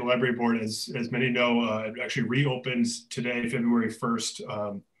activity in the library board, as many know. It actually reopens today, February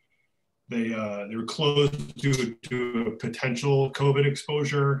 1st. They were closed due to a potential COVID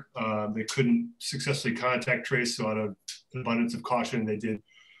exposure. They couldn't successfully contact trace, so out of an abundance of caution, they did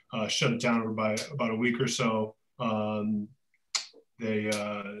shut it down by about a week or so. They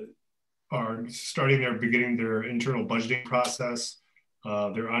are beginning their internal budgeting process.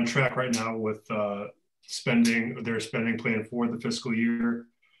 They're on track right now with their spending plan for the fiscal year.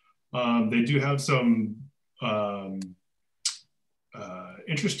 They do have some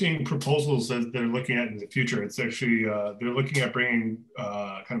interesting proposals that they're looking at in the future. It's actually, they're looking at bringing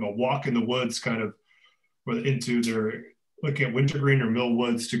kind of a walk in the woods kind of into their, looking at wintergreen or mill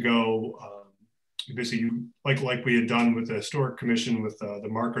woods to go, basically like we had done with the Historic Commission with the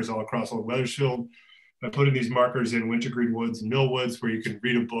markers all across Old Weathersfield, by putting these markers in wintergreen woods and mill woods where you can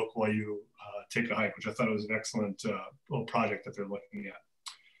read a book while you take a hike, which I thought was an excellent little project that they're looking at.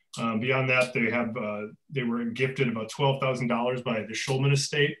 Beyond that, they were gifted about $12,000 by the Schulman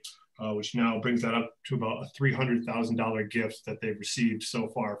estate, which now brings that up to about a $300,000 gift that they've received so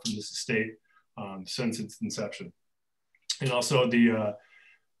far from this estate since its inception. And also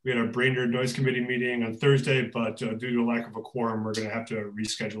we had our Brainerd Noise Committee meeting on Thursday, but due to a lack of a quorum, we're going to have to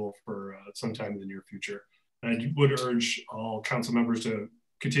reschedule for sometime in the near future. And I would urge all council members to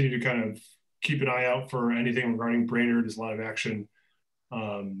continue to kind of keep an eye out for anything regarding Brainerd. There's a lot of action,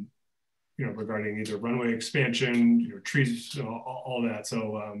 regarding either runway expansion, trees, all that.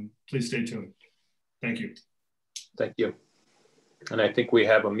 So please stay tuned. Thank you. Thank you. And I think we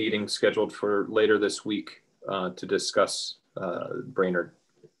have a meeting scheduled for later this week to discuss Brainerd.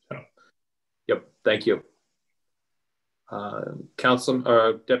 So, yep, thank you.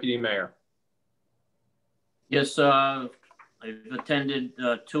 Deputy Mayor. Yes, I've attended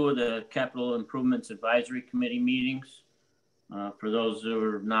 2 of the Capital Improvements Advisory Committee meetings. For those who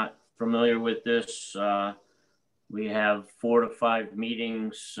are not familiar with this, we have 4 to 5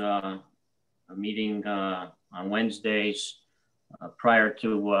 meetings, a meeting on Wednesdays prior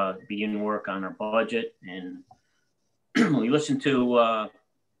to beginning work on our budget. And we listen to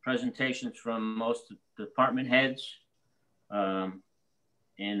presentations from most department heads, and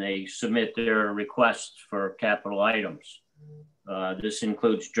they submit their requests for capital items. This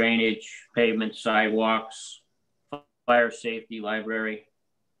includes drainage, pavement, sidewalks, fire safety, library,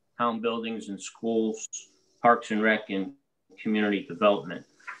 town buildings and schools, parks and rec, and community development.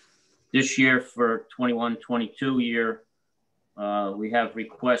 This year for 21-22 year, we have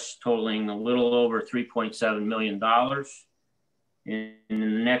requests totaling a little over $3.7 million. In the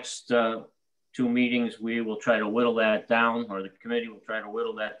next 2 meetings, we will try to whittle that down, or the committee will try to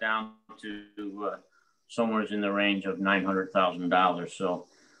whittle that down to somewhere in the range of $900,000. So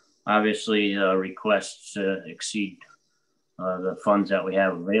obviously requests exceed the funds that we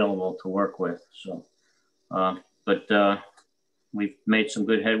have available to work with. So, but we've made some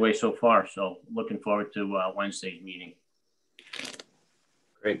good headway so far. So looking forward to Wednesday's meeting.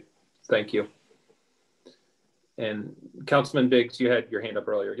 Great, thank you. And Councilman Biggs, you had your hand up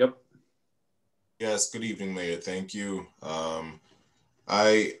earlier. Yep. Yes, good evening, Mayor. Thank you.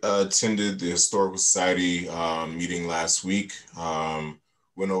 I attended the Historical Society meeting last week,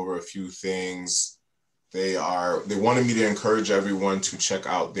 went over a few things. They wanted me to encourage everyone to check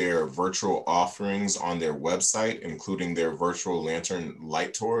out their virtual offerings on their website, including their virtual lantern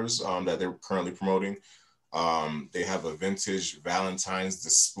light tours that they're currently promoting. They have a vintage Valentine's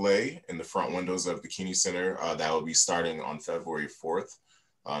display in the front windows of the Keeney Center that will be starting on February 4th.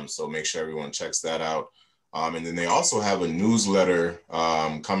 So make sure everyone checks that out. And then they also have a newsletter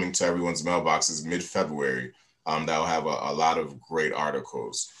coming to everyone's mailboxes mid-February that will have a lot of great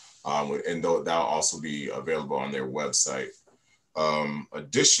articles. And that'll also be available on their website.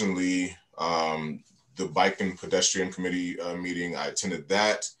 Additionally, the Bike and Pedestrian Committee meeting, I attended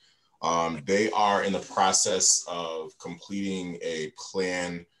that. They are in the process of completing a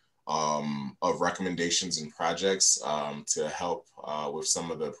plan of recommendations and projects to help with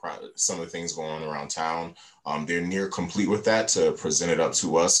some of the things going on around town. They're near complete with that to present it up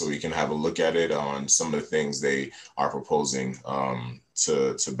to us so we can have a look at it on some of the things they are proposing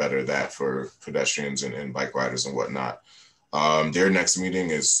to better that for pedestrians and bike riders and whatnot. Their next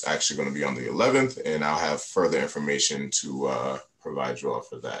meeting is actually going to be on the 11th, and I'll have further information to provide you all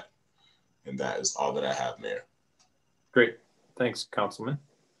for that. And that is all that I have, Mayor. Great, thanks, Councilman.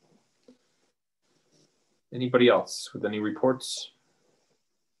 Anybody else with any reports?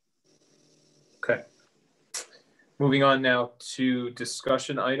 Okay. Moving on now to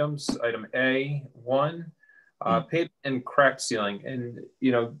discussion items. Item A1, pavement and crack sealing. And,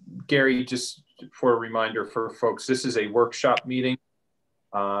 Gary, just for a reminder for folks, this is a workshop meeting.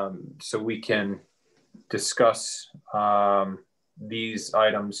 So we can discuss these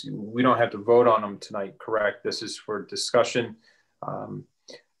items. We don't have to vote on them tonight, correct? This is for discussion.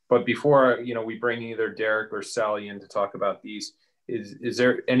 But before we bring either Derek or Sally in to talk about these, is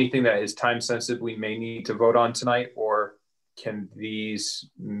there anything that is time sensitive we may need to vote on tonight, or can these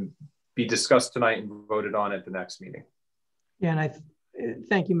be discussed tonight and voted on at the next meeting? Yeah, and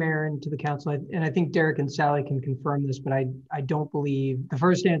thank you, Mayor, and to the council. And I think Derek and Sally can confirm this, but I don't believe, the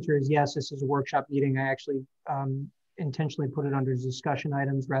first answer is yes, this is a workshop meeting. I actually intentionally put it under discussion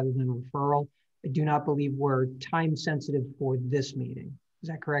items rather than referral. I do not believe we're time sensitive for this meeting. Is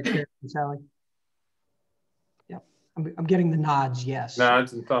that correct, Derek and Sally? Yep, I'm getting the nods, yes.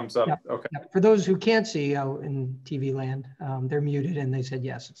 Nods and thumbs up, yep. Okay. Yep. For those who can't see out in TV land, they're muted and they said,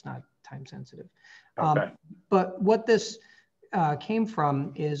 yes, it's not time sensitive. Okay. But what this came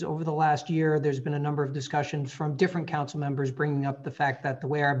from is over the last year, there's been a number of discussions from different council members bringing up the fact that the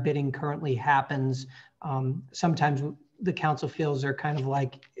way our bidding currently happens, sometimes the council feels they're kind of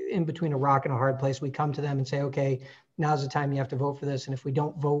like in between a rock and a hard place. We come to them and say, okay, now's the time you have to vote for this. And if we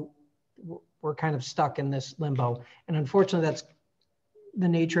don't vote, we're kind of stuck in this limbo. And unfortunately, that's the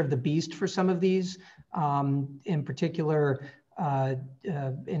nature of the beast for some of these, in particular,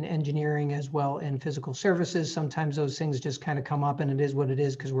 in engineering as well in physical services. Sometimes those things just kind of come up and it is what it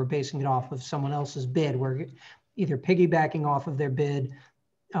is because we're basing it off of someone else's bid. We're either piggybacking off of their bid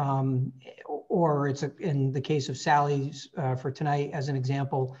or it's in the case of Sally's for tonight, as an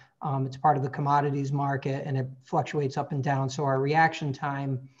example, it's part of the commodities market and it fluctuates up and down. So our reaction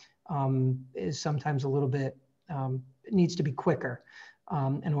time is sometimes a little bit, it needs to be quicker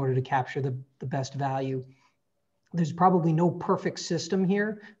in order to capture the best value. There's probably no perfect system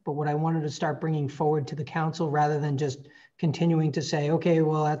here, but what I wanted to start bringing forward to the council rather than just continuing to say, okay,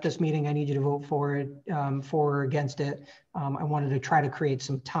 well, at this meeting, I need you to vote for it, for or against it. I wanted to try to create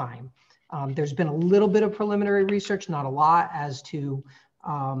some time. There's been a little bit of preliminary research, not a lot, as to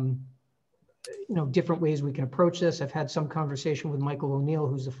different ways we can approach this. I've had some conversation with Michael O'Neill,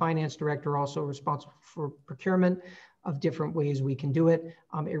 who's the finance director, also responsible for procurement, of different ways we can do it.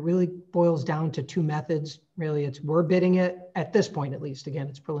 It really boils down to two methods. Really, it's we're bidding it at this point, at least. Again,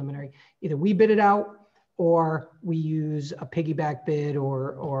 it's preliminary. Either we bid it out or we use a piggyback bid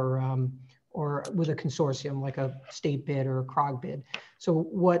or with a consortium like a state bid or a CROG bid. So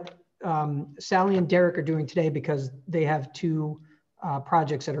what Sally and Derek are doing today, because they have two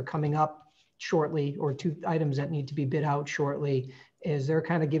projects that are coming up shortly, or two items that need to be bid out shortly, is they're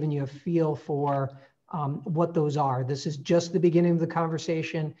kind of giving you a feel for what those are. This is just the beginning of the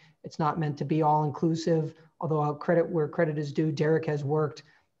conversation. It's not meant to be all inclusive, although I'll credit where credit is due. Derek has worked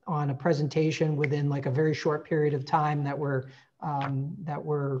on a presentation within like a very short period of time that we're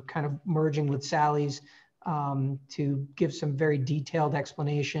kind of merging with Sally's to give some very detailed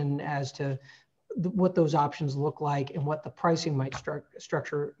explanation as to what those options look like and what the pricing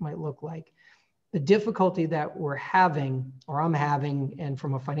structure might look like. The difficulty that we're having, or I'm having, and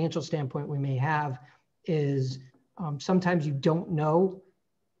from a financial standpoint we may have, is sometimes you don't know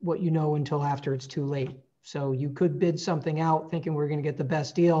what you know until after it's too late. So you could bid something out thinking we're going to get the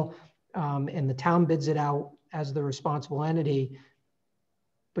best deal, and the town bids it out as the responsible entity,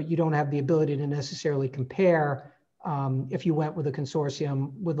 but you don't have the ability to necessarily compare if you went with a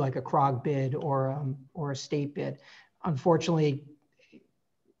consortium with like a CROG bid or a state bid. Unfortunately,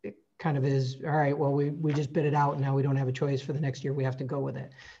 it kind of is, all right, well, we just bid it out and now we don't have a choice for the next year. We have to go with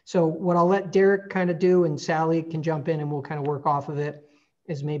it. So what I'll let Derek kind of do, and Sally can jump in and we'll kind of work off of it,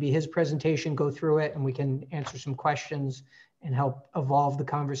 is maybe his presentation, go through it, and we can answer some questions and help evolve the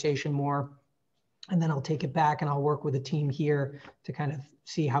conversation more. And then I'll take it back and I'll work with the team here to kind of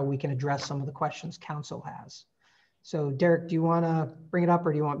see how we can address some of the questions council has. So Derek, do you want to bring it up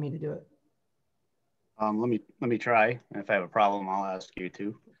or do you want me to do it? Let me try. And if I have a problem, I'll ask you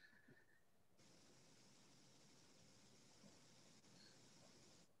to.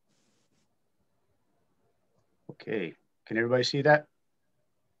 Okay, can everybody see that?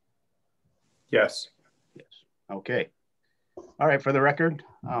 Yes. Yes, okay. All right, for the record,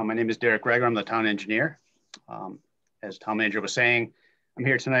 my name is Derek Greger. I'm the town engineer. As town manager was saying, I'm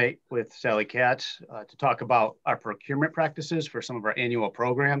here tonight with Sally Katz to talk about our procurement practices for some of our annual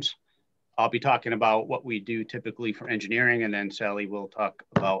programs. I'll be talking about what we do typically for engineering, and then Sally will talk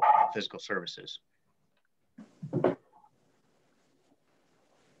about physical services.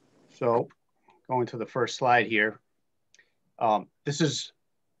 So going to the first slide here, we're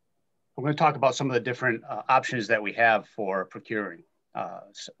going to talk about some of the different options that we have for procuring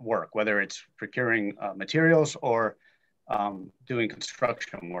work, whether it's procuring materials or doing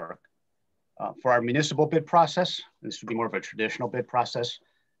construction work. For our municipal bid process, this would be more of a traditional bid process.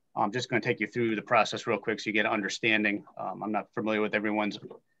 I'm just going to take you through the process real quick so you get an understanding. I'm not familiar with everyone's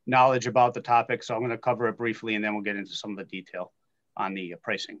knowledge about the topic, so I'm going to cover it briefly and then we'll get into some of the detail on the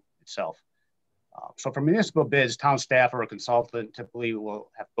pricing itself. So for municipal bids, town staff or a consultant typically will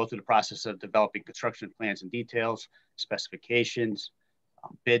have to go through the process of developing construction plans and details, specifications,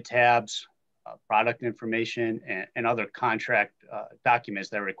 bid tabs, product information, and other contract documents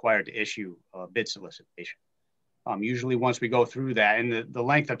that are required to issue a bid solicitation. Usually once we go through that, and the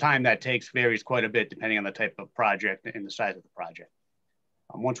length of time that takes varies quite a bit depending on the type of project and the size of the project.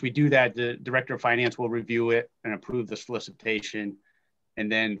 Once we do that, the Director of Finance will review it and approve the solicitation. And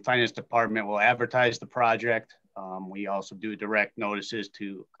then Finance Department will advertise the project. We also do direct notices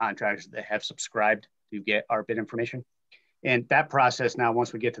to contractors that have subscribed to get our bid information. And that process now,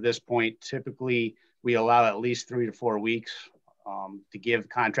 once we get to this point, typically we allow at least 3 to 4 weeks to give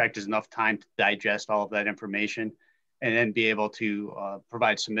contractors enough time to digest all of that information and then be able to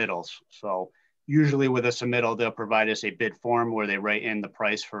provide submittals. So usually with a submittal, they'll provide us a bid form where they write in the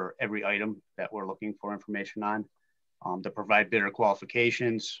price for every item that we're looking for information on. They'll provide bidder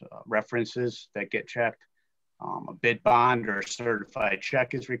qualifications, references that get checked. A bid bond or certified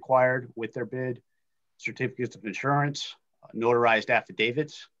check is required with their bid, certificates of insurance, notarized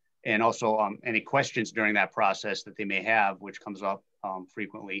affidavits, and also any questions during that process that they may have, which comes up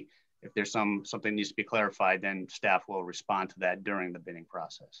frequently. If there's something needs to be clarified, then staff will respond to that during the bidding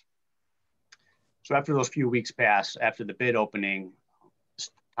process. So after those few weeks pass, after the bid opening,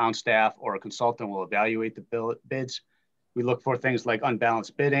 town staff or a consultant will evaluate the bids. We look for things like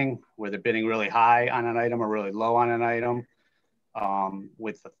unbalanced bidding, where they're bidding really high on an item or really low on an item,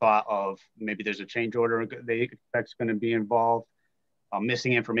 with the thought of maybe there's a change order they expect is going to be involved,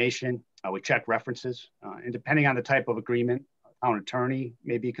 missing information. We check references, and depending on the type of agreement, a town attorney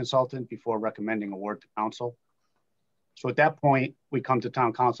may be a consultant before recommending award to council. So at that point, we come to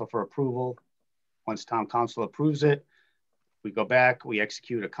town council for approval. Once town council approves it, we go back, we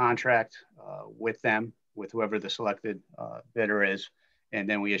execute a contract with them, with whoever the selected bidder is, and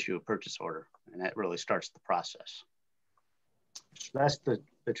then we issue a purchase order, and that really starts the process. So that's the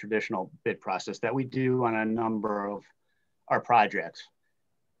traditional bid process that we do on a number of our projects.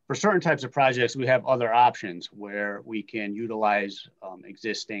 For certain types of projects, we have other options where we can utilize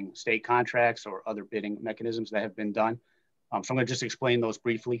existing state contracts or other bidding mechanisms that have been done. So I'm going to just explain those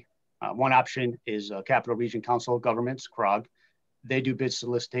briefly. One option is Capital Region Council of Governments, CROG. They do bid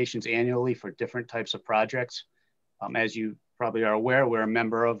solicitations annually for different types of projects. As you probably are aware, we're a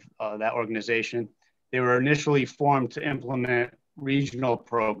member of that organization. They were initially formed to implement regional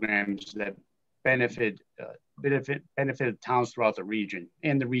programs that benefited towns throughout the region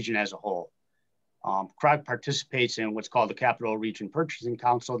and the region as a whole. CROG participates in what's called the Capital Region Purchasing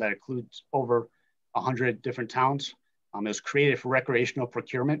Council that includes over 100 different towns. It was created for recreational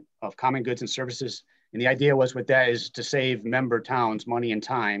procurement of common goods and services. And the idea was with that is to save member towns money and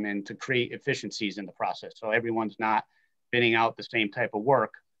time and to create efficiencies in the process. So everyone's not bidding out the same type of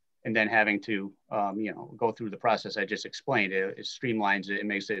work and then having to go through the process I just explained. It streamlines it and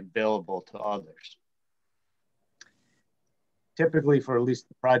makes it billable to others. Typically, for at least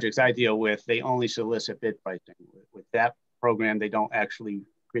the projects I deal with, they only solicit bid pricing. With that program, they don't actually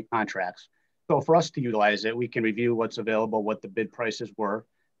create contracts. So for us to utilize it, we can review what's available, what the bid prices were.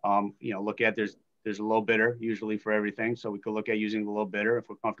 Look at there's a low bidder usually for everything. So we could look at using the low bidder. If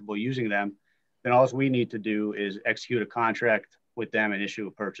we're comfortable using them, then all we need to do is execute a contract with them and issue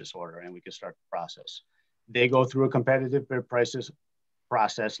a purchase order, and we can start the process. They go through a competitive bid prices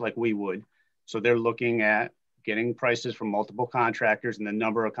process like we would. So they're looking at getting prices from multiple contractors, and the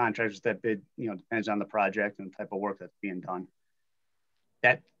number of contractors that bid, depends on the project and the type of work that's being done.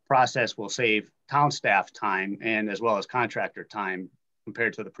 That process will save town staff time and as well as contractor time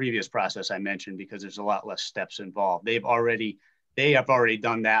compared to the previous process I mentioned, because there's a lot less steps involved. They have already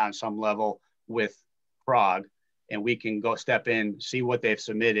done that on some level with CROG, and we can go step in, see what they've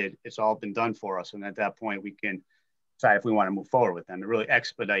submitted. It's all been done for us. And at that point, we can decide if we want to move forward with them. It really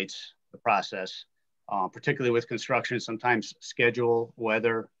expedites the process, particularly with construction. Sometimes schedule,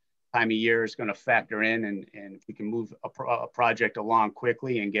 weather, time of year is going to factor in, and if we can move a project along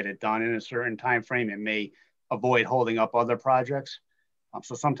quickly and get it done in a certain time frame, it may avoid holding up other projects.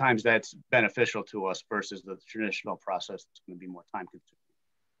 So sometimes that's beneficial to us versus the traditional process that's going to be more time consuming.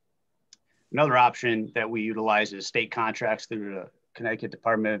 Another option that we utilize is state contracts through the Connecticut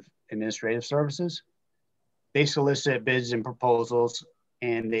Department of Administrative Services. They solicit bids and proposals,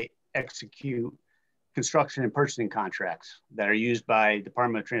 and they execute construction and purchasing contracts that are used by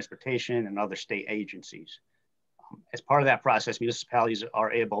Department of Transportation and other state agencies. As part of that process, municipalities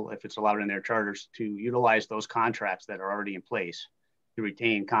are able, if it's allowed in their charters, to utilize those contracts that are already in place to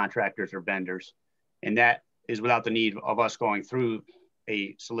retain contractors or vendors. And that is without the need of us going through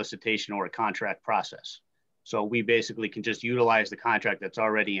a solicitation or a contract process. So we basically can just utilize the contract that's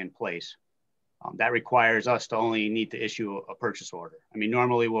already in place. That requires us to only need to issue a purchase order. I mean,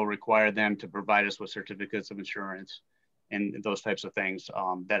 normally we'll require them to provide us with certificates of insurance and those types of things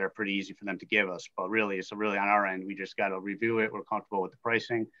that are pretty easy for them to give us. But really, it's really on our end. We just got to review it. We're comfortable with the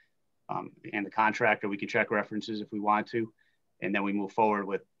pricing and the contractor. We can check references if we want to, and then we move forward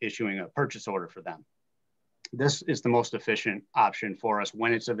with issuing a purchase order for them. This is the most efficient option for us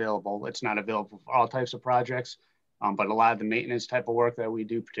when it's available. It's not available for all types of projects. But a lot of the maintenance type of work that we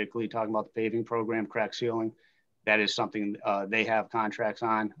do, particularly talking about the paving program, crack sealing, that is something they have contracts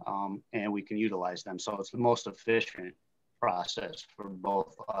on, and we can utilize them. So it's the most efficient process for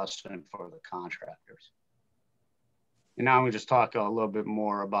both us and for the contractors. And now I'm going to just talk a little bit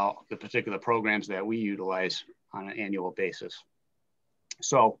more about the particular programs that we utilize on an annual basis.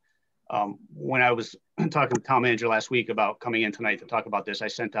 So when I was talking to the town manager last week about coming in tonight to talk about this, I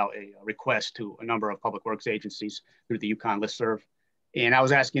sent out a request to a number of public works agencies through the Yukon listserv. And I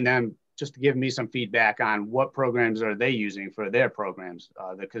was asking them just to give me some feedback on what programs are they using for their programs.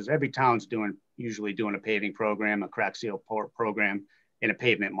 Because every town's usually doing a paving program, a crack seal program, and a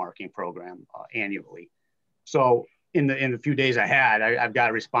pavement marking program annually. So in the few days I had, I've got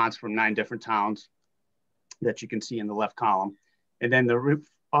a response from 9 different towns that you can see in the left column. And then the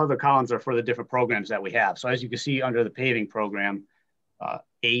other columns are for the different programs that we have. So as you can see under the paving program,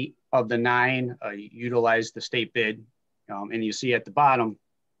 8 of the 9 utilize the state bid. And you see at the bottom,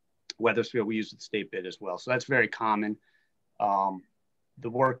 Weathersfield, we use the state bid as well. So that's very common. The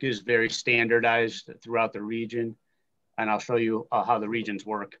work is very standardized throughout the region. And I'll show you how the regions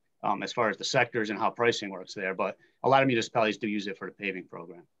work as far as the sectors and how pricing works there. But a lot of municipalities do use it for the paving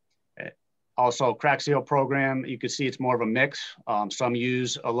program. Also, crack seal program, you can see it's more of a mix. Some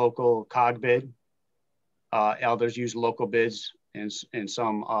use a local COG bid. Others use local bids, and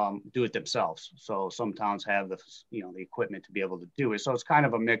some do it themselves. So some towns have the equipment to be able to do it. So it's kind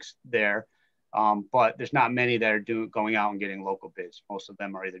of a mix there. But there's not many that are going out and getting local bids. Most of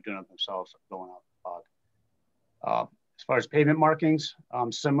them are either doing it themselves or going out to COG. As far as pavement markings,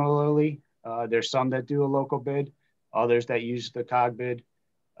 similarly, there's some that do a local bid, others that use the COG bid.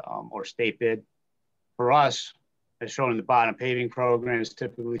 Or state bid. For us, as shown in the bottom, paving program is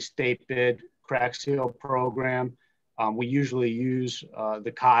typically state bid, crack seal program. We usually use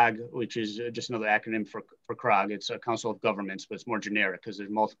the COG, which is just another acronym for CROG. It's a Council of Governments, but it's more generic because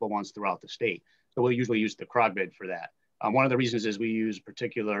there's multiple ones throughout the state. So we'll usually use the CROG bid for that. One of the reasons is we use a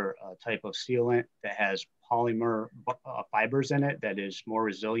particular type of sealant that has polymer fibers in it that is more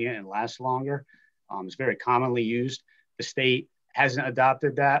resilient and lasts longer. It's very commonly used. The state hasn't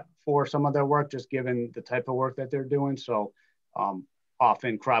adopted that for some of their work, just given the type of work that they're doing. So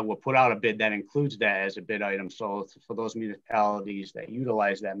often CROG will put out a bid that includes that as a bid item. So for those municipalities that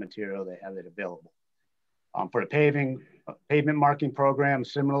utilize that material, they have it available. For the pavement marking program,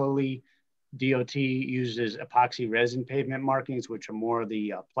 similarly, DOT uses epoxy resin pavement markings, which are more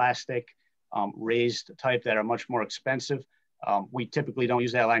the plastic raised type that are much more expensive. We typically don't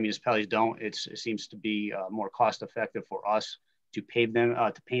use that. A lot of municipalities don't. It seems to be more cost effective for us to pave them,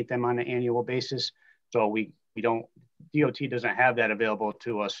 to paint them on an annual basis. So we don't, DOT doesn't have that available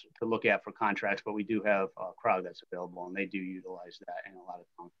to us to look at for contracts, but we do have a CROG that's available, and they do utilize that, and a lot of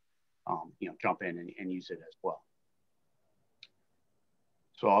times, jump in and use it as well.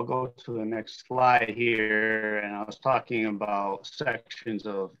 So I'll go to the next slide here, and I was talking about sections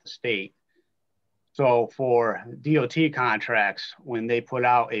of the state. So for DOT contracts, when they put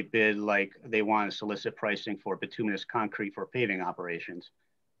out a bid, like they want to solicit pricing for bituminous concrete for paving operations,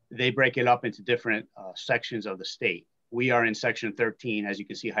 they break it up into different sections of the state. We are in section 13, as you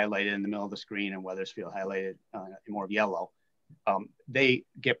can see highlighted in the middle of the screen, and Weathersfield highlighted in more yellow. They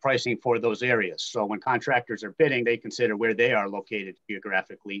get pricing for those areas. So when contractors are bidding, they consider where they are located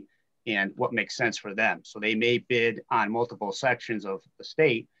geographically and what makes sense for them. So they may bid on multiple sections of the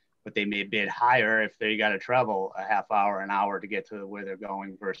state, but they may bid higher if they got to travel a half hour, an hour to get to where they're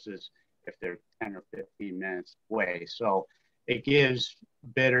going versus if they're 10 or 15 minutes away. So it gives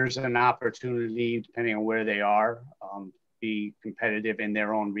bidders an opportunity, depending on where they are, be competitive in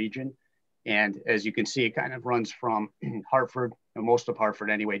their own region. And as you can see, it kind of runs from Hartford, most of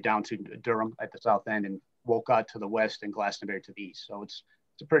Hartford anyway, down to Durham at the south end, and Wolcott to the west and Glastonbury to the east. So it's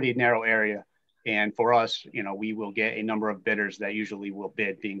a pretty narrow area. And for us, we will get a number of bidders that usually will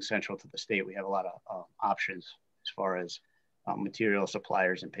bid. Being central to the state, we have a lot of options as far as material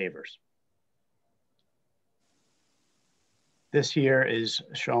suppliers and pavers. This here is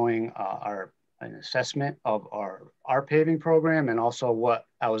showing an assessment of our paving program, and also what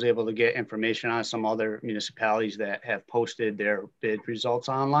I was able to get information on some other municipalities that have posted their bid results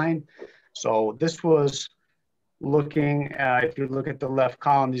online. So this was looking at, if you look at the left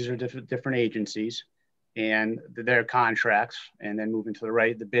column, these are different agencies and their contracts, and then moving to the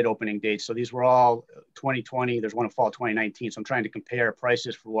right, the bid opening dates. So these were all 2020, there's one in fall 2019. So I'm trying to compare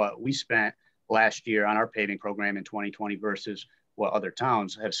prices for what we spent last year on our paving program in 2020 versus what other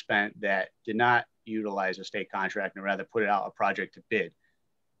towns have spent that did not utilize a state contract and rather put it out a project to bid.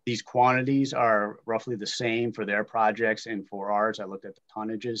 These quantities are roughly the same for their projects and for ours. I looked at the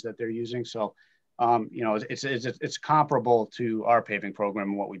tonnages that they're using. So, you know, it's comparable to our paving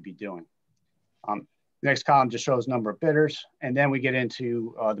program and what we'd be doing. Next column just shows number of bidders. And then we get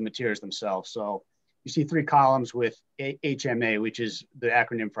into the materials themselves. So you see 3 columns with HMA, which is the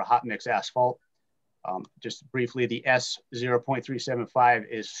acronym for hot mix asphalt. Just briefly, the S 0.375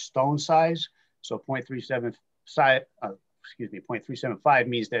 is stone size. So 0.375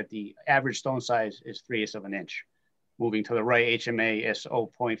 means that the average stone size is 3/8 of an inch. Moving to the right, HMA S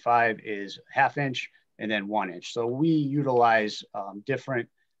 0.5 is 1/2 inch and then 1 inch. So we utilize different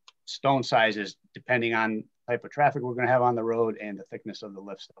stone sizes depending on type of traffic we're going to have on the road and the thickness of the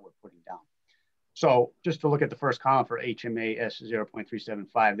lifts that we're putting down. So just to look at the first column for HMA S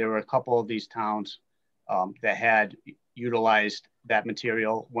 0.375, there were a couple of these towns that had utilized that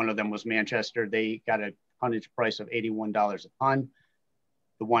material. One of them was Manchester. They got a tonnage price of $81 a ton.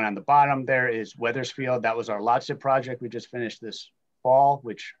 The one on the bottom there is Weathersfield. That was our lot zip project we just finished this fall,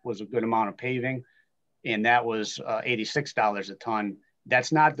 which was a good amount of paving. And that was $86 a ton.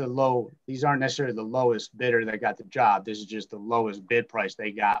 That's not the low, these aren't necessarily the lowest bidder that got the job. This is just the lowest bid price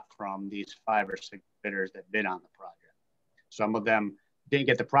they got from these 5 or 6 bidders that bid on the project. Some of them didn't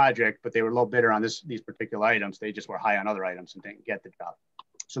get the project, but they were low bidder on these particular items. They just were high on other items and didn't get the job.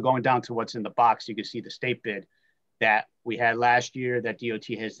 So going down to what's in the box, you can see the state bid that we had last year that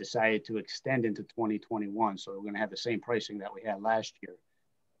DOT has decided to extend into 2021. So we're going to have the same pricing that we had last year.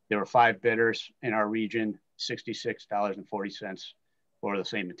 There were 5 bidders in our region, $66.40 for the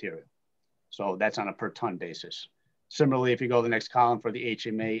same material. So that's on a per ton basis. Similarly, if you go to the next column for the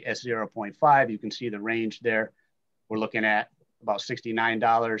HMA S0.5, you can see the range there. We're looking at about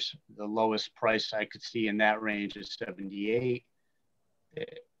 $69. The lowest price I could see in that range is $78.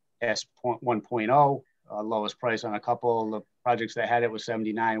 S1.0, lowest price on a couple of projects that had it was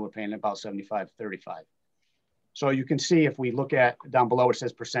 $79. We're paying about $75.35. So you can see if we look at down below, it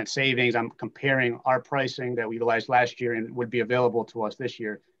says percent savings. I'm comparing our pricing that we utilized last year and would be available to us this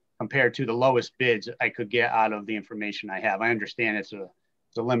year compared to the lowest bids I could get out of the information I have. I understand it's a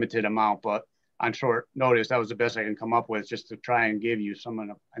limited amount, but on short notice, that was the best I can come up with just to try and give you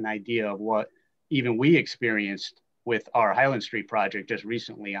an idea of what even we experienced with our Highland Street project just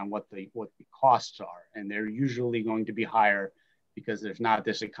recently on what the costs are. And they're usually going to be higher because there's not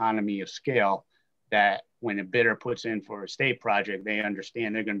this economy of scale that when a bidder puts in for a state project, they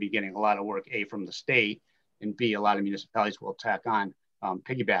understand they're going to be getting a lot of work, A, from the state, and B, a lot of municipalities will tack on,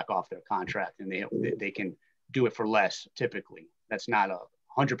 piggyback off their contract, and they can do it for less typically. That's not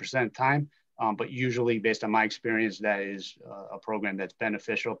 100% of the time, but usually based on my experience, that is a program that's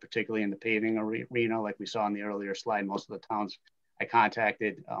beneficial, particularly in the paving arena. Like we saw in the earlier slide, most of the towns I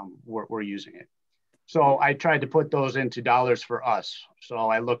contacted were using it. So I tried to put those into dollars for us. So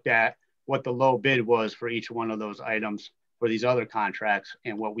I looked at what the low bid was for each one of those items for these other contracts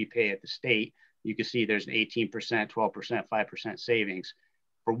and what we pay at the state. You can see there's an 18%, 12%, 5% savings.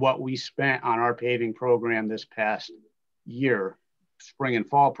 For what we spent on our paving program this past year, spring and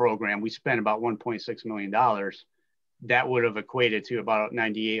fall program, we spent about $1.6 million. That would have equated to about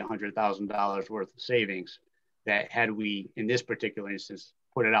 $9,800,000 worth of savings that had we, in this particular instance,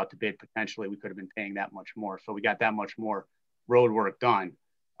 put it out to bid, potentially we could have been paying that much more. So we got that much more road work done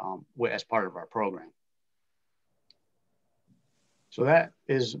as part of our program. So that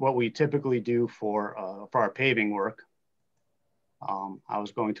is what we typically do for our paving work. I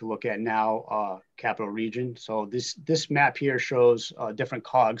was going to look at now Capital Region. So this map here shows different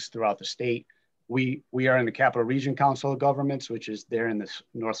COGs throughout the state. We are in the Capital Region Council of Governments, which is there in the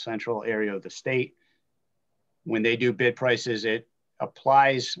north central area of the state. When they do bid prices, it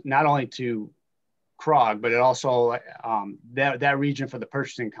applies not only to CROG, but it also, that region for the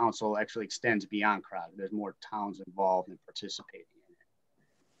purchasing council actually extends beyond CROG. There's more towns involved in participating in it.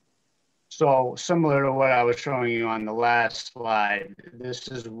 So similar to what I was showing you on the last slide, this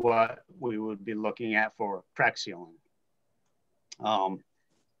is what we would be looking at for crack sealing.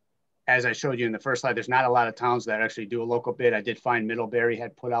 As I showed you in the first slide, there's not a lot of towns that actually do a local bid. I did find Middlebury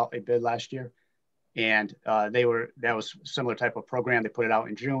had put out a bid last year, and that was a similar type of program. They put it out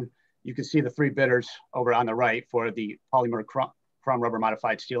in June. You can see the 3 bidders over on the right for the polymer chrome rubber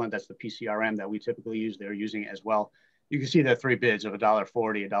modified sealant. That's the PCRM that we typically use. They're using it as well. You can see the 3 bids of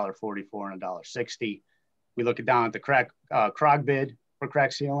 $1.40, $1.44, and $1.60. We look down at the CROG bid for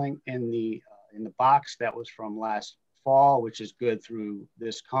crack sealing in the box. That was from last fall, which is good through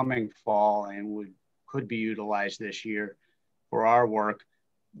this coming fall and could be utilized this year for our work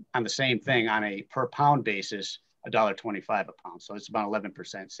on the same thing on a per pound basis, $1.25 a pound. So it's about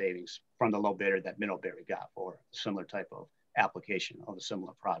 11% savings from the low bidder that Middlebury got for a similar type of application of a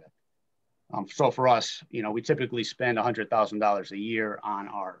similar product. So for us, you know, we typically spend $100,000 a year on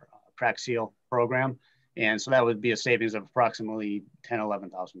our crack seal program. And so that would be a savings of approximately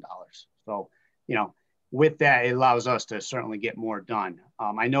 $10,000, $11,000. So, you know, with that, it allows us to certainly get more done.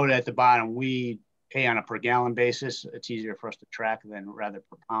 I noted at the bottom, we pay on a per gallon basis. It's easier for us to track than rather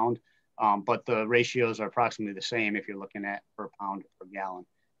per pound. But the ratios are approximately the same if you're looking at per pound or per gallon.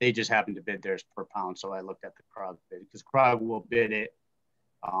 They just happen to bid theirs per pound. So I looked at the CROG bid because CROG will bid it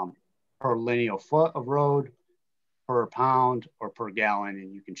per lineal foot of road, per pound, or per gallon,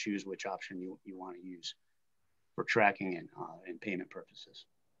 and you can choose which option you want to use for tracking and payment purposes.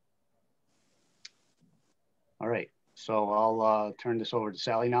 All right, so I'll turn this over to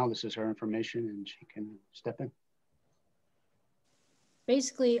Sally now. This is her information and she can step in.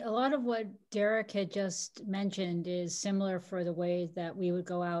 Basically, a lot of what Derek had just mentioned is similar for the way that we would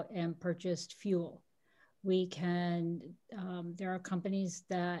go out and purchase fuel. We can, there are companies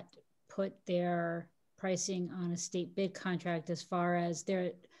that put their pricing on a state bid contract as far as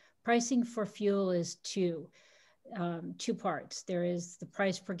their pricing for fuel is two parts. There is the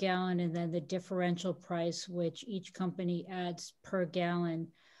price per gallon and then the differential price, which each company adds per gallon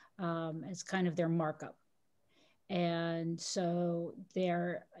as kind of their markup. And so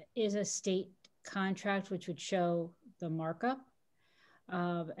there is a state contract which would show the markup.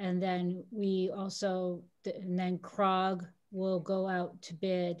 And then we also, and then CROG will go out to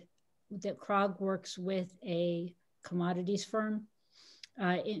bid. That CROG works with a commodities firm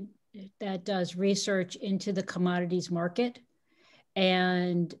that does research into the commodities market.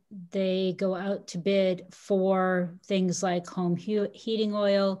 And they go out to bid for things like home heating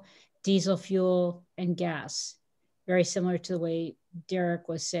oil, diesel fuel, and gas. Very similar to the way Derek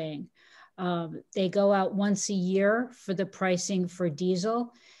was saying. They go out once a year for the pricing for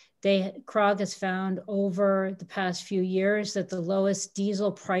diesel. CROG has found over the past few years that the lowest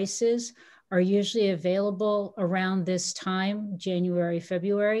diesel prices are usually available around this time, January,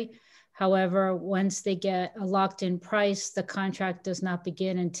 February. However, once they get a locked in price, the contract does not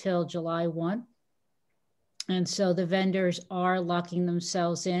begin until July 1. And so the vendors are locking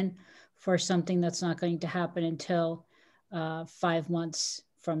themselves in for something that's not going to happen until 5 months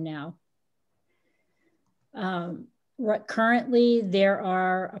from now. Currently, there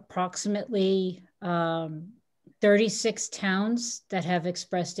are approximately 36 towns that have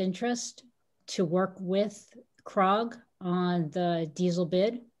expressed interest to work with CROG on the diesel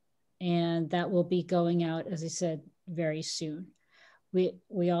bid, and that will be going out, as I said, very soon.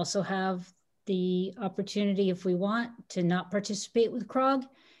 We also have the opportunity, if we want, to not participate with CROG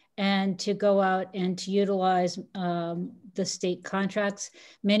and to go out and to utilize the state contracts.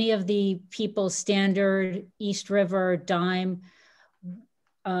 Many of the people, Standard, East River, Dime,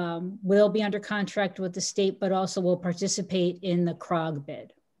 will be under contract with the state, but also will participate in the CROG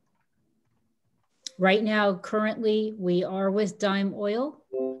bid. Right now, currently, we are with Dime Oil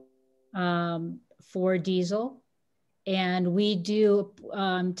for diesel. And we do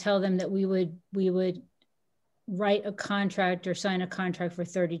tell them that we would write a contract or sign a contract for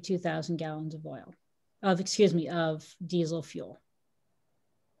 32,000 gallons of oil, of diesel fuel,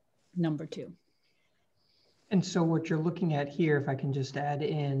 number 2. And so what you're looking at here, if I can just add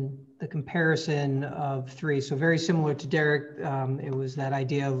in the comparison of 3. So very similar to Derek, it was that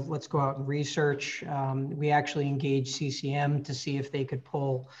idea of let's go out and research. We actually engaged CCM to see if they could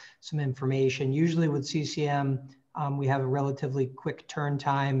pull some information. Usually with CCM, we have a relatively quick turn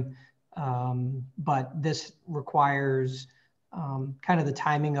time, but this requires kind of the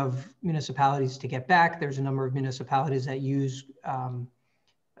timing of municipalities to get back. There's a number of municipalities that use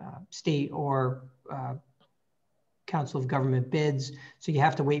state or Council of Government bids. So you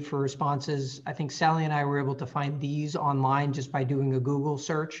have to wait for responses. I think Sally and I were able to find these online just by doing a Google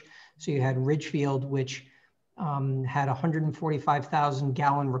search. So you had Ridgefield, which had 145,000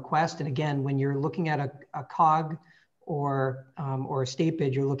 gallon request. And again, when you're looking at a COG or a state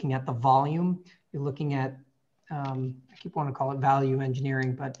bid, you're looking at the volume. You're looking at, I keep wanting to call it value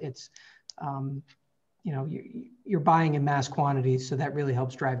engineering, but it's, you know, you're buying in mass quantities, so that really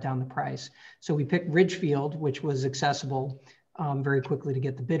helps drive down the price. So we picked Ridgefield, which was accessible very quickly to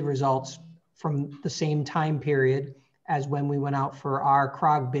get the bid results from the same time period as when we went out for our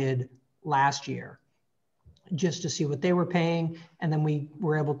CROG bid last year. just to see what they were paying. And then we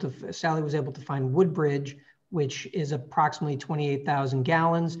were able to, Sally was able to find Woodbridge, which is approximately 28,000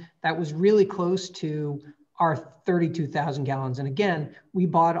 gallons. That was really close to our 32,000 gallons. And again, we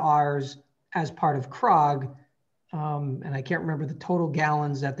bought ours as part of CROG. And I can't remember the total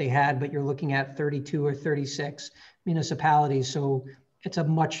gallons that they had, but you're looking at 32 or 36 municipalities. So it's a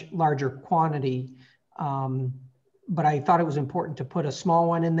much larger quantity. But I thought it was important to put a small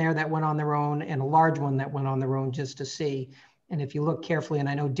one in there that went on their own and a large one that went on their own just to see. And if you look carefully, and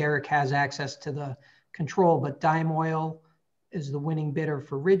I know Derek has access to the control, but Dime Oil is the winning bidder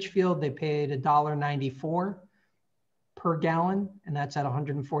for Ridgefield. They paid $1.94 per gallon, and that's at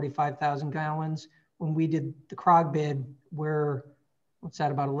 145,000 gallons. When we did the CROG bid, we're, what's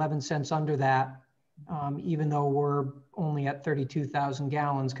that, about 11 cents under that, even though we're only at 32,000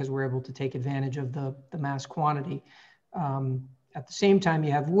 gallons because we're able to take advantage of the mass quantity. At the same time,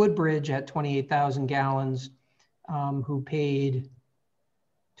 you have Woodbridge at 28,000 gallons, who paid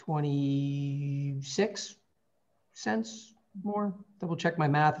 26 cents more. Double check my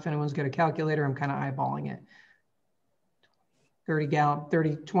math. If anyone's got a calculator, I'm kind of eyeballing it.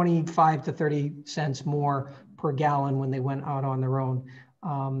 25 to 30 cents more per gallon when they went out on their own.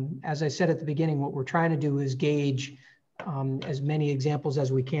 As I said at the beginning, what we're trying to do is gauge as many examples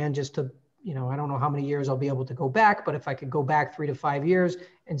as we can, just to, you know, I don't know how many years I'll be able to go back, but if I could go back 3 to 5 years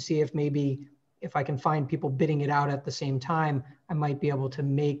and see if maybe if I can find people bidding it out at the same time, I might be able to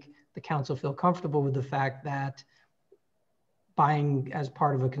make the council feel comfortable with the fact that buying as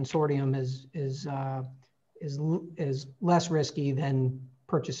part of a consortium is less risky than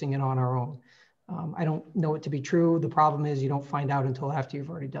purchasing it on our own. I don't know it to be true. The problem is you don't find out until after you've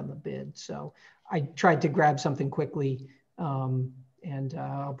already done the bid. So I tried to grab something quickly, and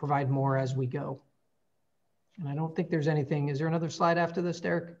I'll provide more as we go. And I don't think there's anything. Is there another slide after this,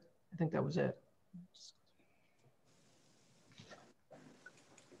 Derek? I think that was it.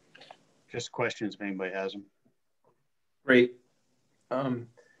 Just questions if anybody has them. Great.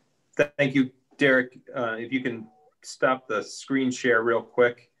 Thank you, Derek. If you can stop the screen share real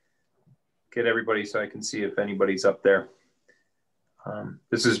quick, get everybody so I can see if anybody's up there.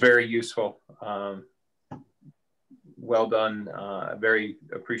 This is very useful. Well done. Very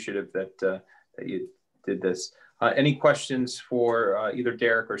appreciative that you did this. Any questions for either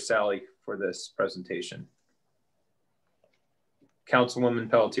Derek or Sally for this presentation? Councilwoman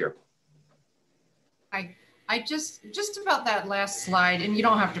Pelletier. I just about that last slide, and you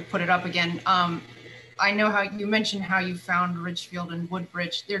don't have to put it up again. I know how you mentioned how you found Ridgefield and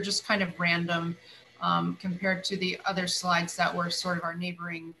Woodbridge. They're just kind of random compared to the other slides that were sort of our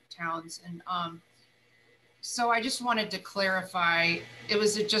neighboring towns. And so I just wanted to clarify,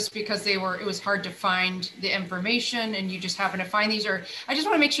 was it just because it was hard to find the information and you just happen to find these, or I just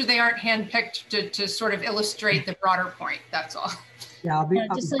want to make sure they aren't handpicked to sort of illustrate the broader point, that's all. Yeah, I'll be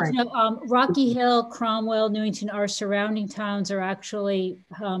just let you know, Rocky Hill, Cromwell, Newington, our surrounding towns are actually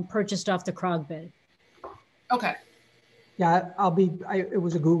purchased off the CROG bid. Okay. Yeah, it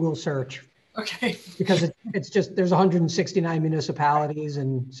was a Google search. Okay. Because it's just, there's 169 municipalities.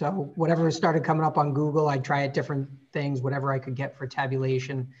 And so whatever started coming up on Google, I try at different things, whatever I could get for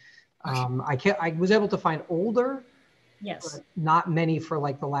tabulation. I was able to find older, yes, but not many for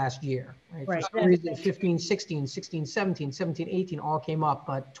like the last year, right? Right. For some reason, 15, 16, 16, 17, 17, 18 all came up,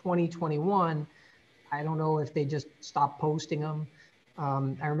 but 2021, I don't know if they just stopped posting them.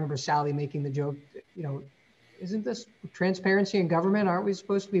 I remember Sally making the joke, you know, isn't this transparency in government? Aren't we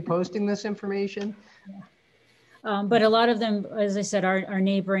supposed to be posting this information? Yeah. But a lot of them, as I said, our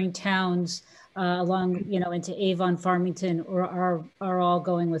neighboring towns along, you know, into Avon, Farmington, are all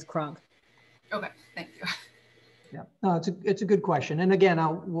going with CROG. Okay, thank you. Yeah, no, it's a good question. And again,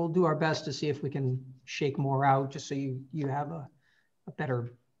 we'll do our best to see if we can shake more out, just so you have a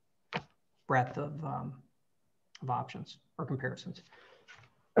better breadth of options or comparisons.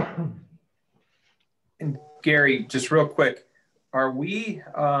 And Gary, just real quick, are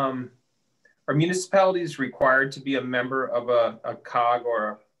municipalities required to be a member of a COG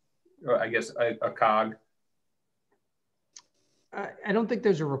or I guess a COG? I don't think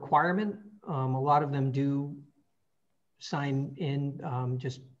there's a requirement. A lot of them do sign in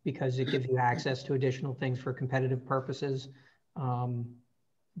just because it gives you access to additional things for competitive purposes.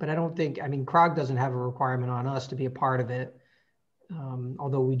 But I don't think, I mean, CROG doesn't have a requirement on us to be a part of it,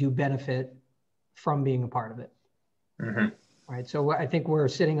 although we do benefit from being a part of it. Mm-hmm. Right. So I think we're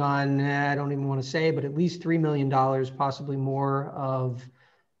sitting on, I don't even want to say, but at least $3 million, possibly more, of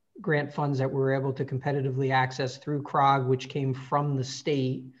grant funds that we're able to competitively access through CROG, which came from the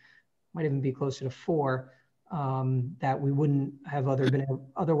state, might even be closer to 4, that we wouldn't have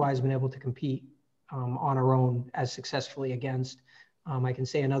otherwise been able to compete on our own as successfully against. I can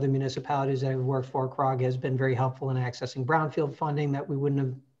say in other municipalities that I've worked for, CROG has been very helpful in accessing brownfield funding that we wouldn't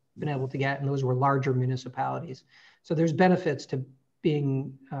have been able to get, and those were larger municipalities. So there's benefits to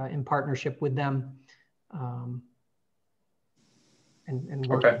being in partnership with them and working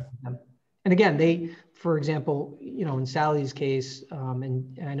with them. And again, they, for example, you know, in Sally's case,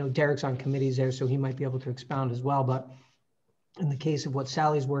 and I know Derek's on committees there, so he might be able to expound as well, but in the case of what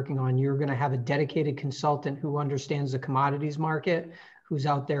Sally's working on, you're going to have a dedicated consultant who understands the commodities market, who's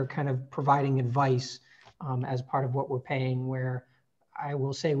out there kind of providing advice as part of what we're paying, where I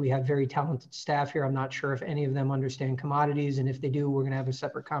will say we have very talented staff here. I'm not sure if any of them understand commodities, and if they do, we're going to have a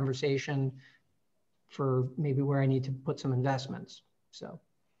separate conversation for maybe where I need to put some investments. So.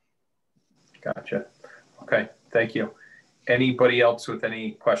 Gotcha. Okay, thank you. Anybody else with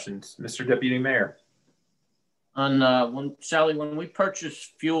any questions? Mr. Deputy Mayor. On Sally, when we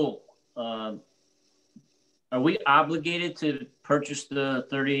purchase fuel, are we obligated to purchase the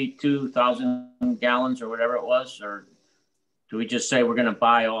 32,000 gallons or whatever it was, or do we just say we're going to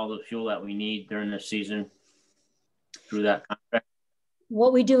buy all the fuel that we need during the season through that contract?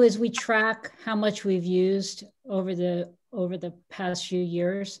 What we do is we track how much we've used over the past few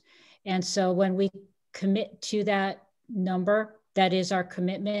years. And so when we commit to that number, that is our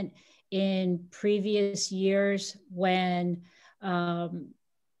commitment. In previous years, when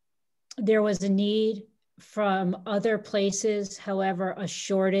there was a need from other places, however, a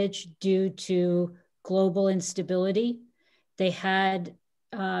shortage due to global instability, they had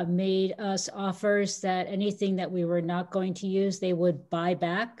made us offers that anything that we were not going to use, they would buy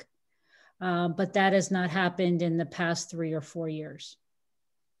back. But that has not happened in the past 3 or 4 years.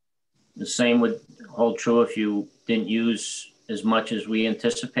 The same would hold true if you didn't use as much as we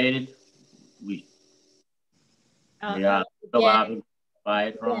anticipated. We buy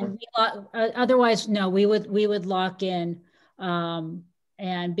it from. Otherwise, no, we would lock in,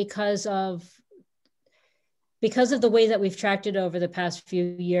 and because of the way that we've tracked it over the past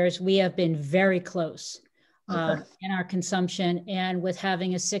few years, we have been very close in our consumption, and with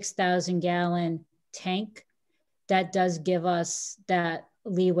having a 6,000 gallon tank, that does give us that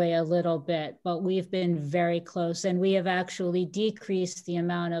leeway a little bit, but we've been very close, and we have actually decreased the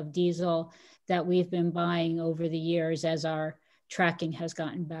amount of diesel that we've been buying over the years as our tracking has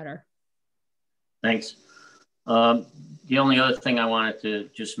gotten better. Thanks. The only other thing I wanted to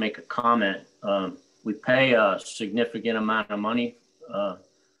just make a comment, we pay a significant amount of money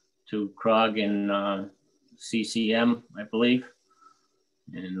to CROG and CCM, I believe,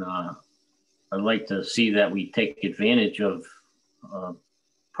 and I'd like to see that we take advantage of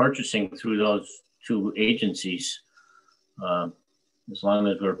purchasing through those two agencies, as long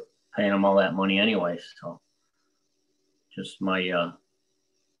as we're paying them all that money anyway. So just my,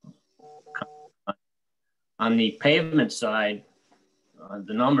 on the pavement side,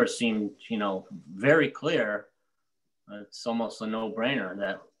 the numbers seem, you know, very clear. It's almost a no-brainer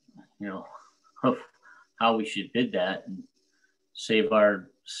that, you know, of how we should bid that and save our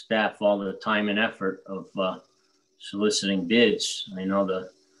staff all the time and effort of soliciting bids. I know the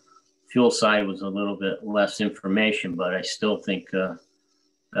fuel side was a little bit less information, but I still think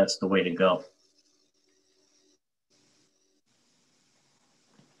that's the way to go.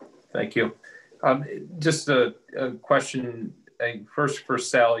 Thank you. Just a question first for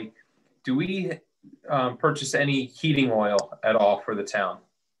Sally. Do we purchase any heating oil at all for the town?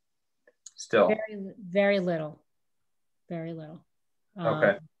 Still? Very little. Very little.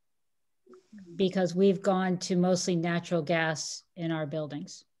 Okay. Because we've gone to mostly natural gas in our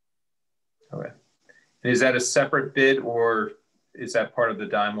buildings. Okay. And is that a separate bid, or is that part of the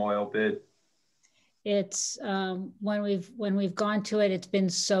dime oil bid? It's when we've gone to it, it's been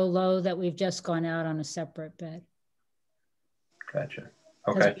so low that we've just gone out on a separate bid. Gotcha.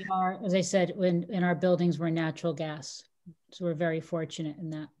 Okay. We are, as I said, in our buildings, we're natural gas, so we're very fortunate in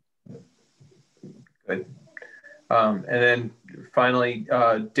that. Good. And then finally,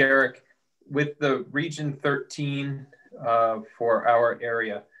 Derek, with the Region 13 for our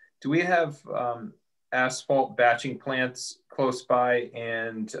area, do we have asphalt batching plants close by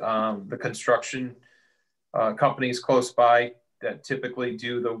and the construction companies close by that typically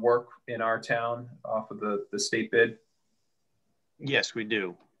do the work in our town off of the state bid? Yes, we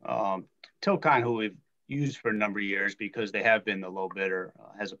do. Tilcon, who we've used for a number of years because they have been the low bidder,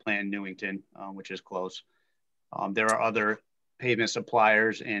 has a plant in Newington, which is close. There are other pavement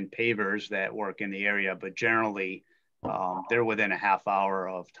suppliers and pavers that work in the area, but generally they're within a half hour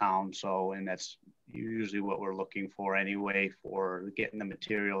of town. So, and that's usually what we're looking for anyway, for getting the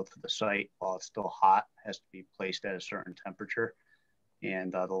material to the site while it's still hot, has to be placed at a certain temperature.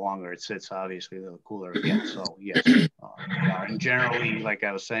 And the longer it sits, obviously, the cooler it gets. So yes, and generally, like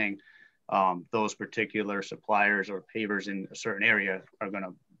I was saying, those particular suppliers or pavers in a certain area are going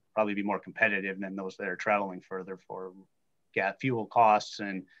to probably be more competitive than those that are traveling further for gas, fuel costs,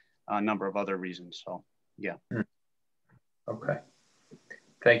 and a number of other reasons. So yeah. Okay.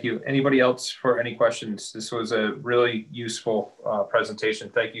 Thank you. Anybody else for any questions? This was a really useful presentation.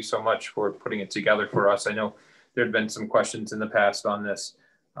 Thank you so much for putting it together for us. I know there had been some questions in the past on this,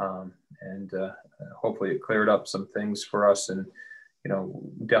 and hopefully it cleared up some things for us. And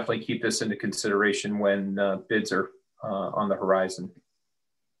definitely keep this into consideration when bids are on the horizon.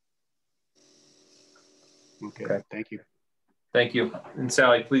 Okay. Thank you. Thank you. And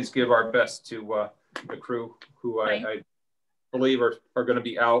Sally, please give our best to the crew who I believe are going to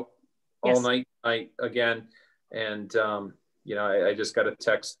be out all night again. And, I just got a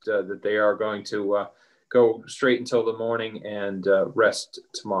text that they are going to go straight until the morning and rest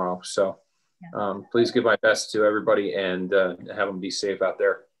tomorrow. So please give my best to everybody and have them be safe out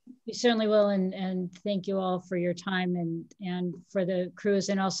there. We certainly will, and thank you all for your time and for the crews.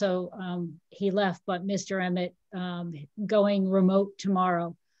 And also, he left, but Mr. Emmett going remote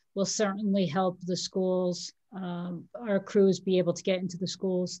tomorrow will certainly help the schools, our crews be able to get into the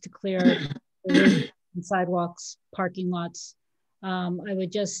schools to clear the sidewalks, parking lots. I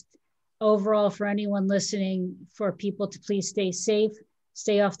would just overall, for anyone listening, for people to please stay safe,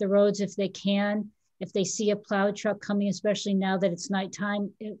 stay off the roads if they can. If they see a plow truck coming, especially now that it's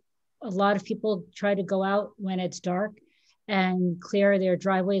nighttime, a lot of people try to go out when it's dark and clear their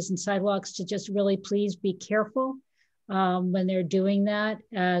driveways and sidewalks, to just really please be careful when they're doing that,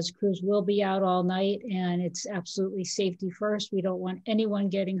 as crews will be out all night, and it's absolutely safety first. We don't want anyone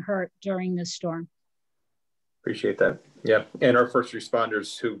getting hurt during this storm. Appreciate that. Yeah, and our first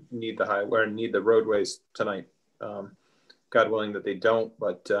responders who need the highway and need the roadways tonight. God willing that they don't,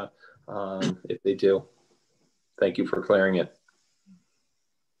 but if they do, thank you for clearing it.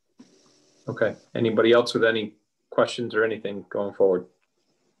 Okay, anybody else with any questions or anything going forward?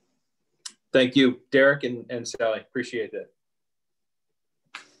 Thank you, Derek and Sally, appreciate it.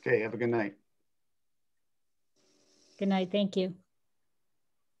 Okay, have a good night. Good night, thank you.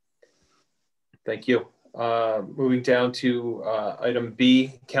 Thank you. Moving down to item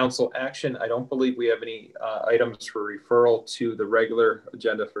B, council action. I don't believe we have any items for referral to the regular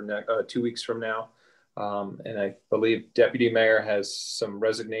agenda for 2 weeks from now. And I believe Deputy Mayor has some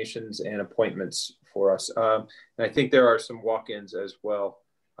resignations and appointments for us. And I think there are some walk-ins as well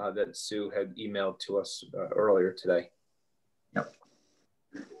that Sue had emailed to us earlier today. Yep.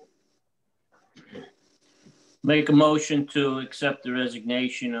 Make a motion to accept the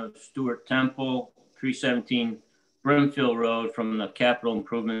resignation of Stuart Temple, 317 Brimfield Road, from the Capital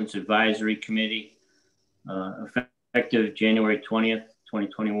Improvements Advisory Committee, effective January 20th,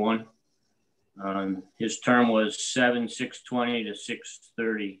 2021. His term was 7/6/20 to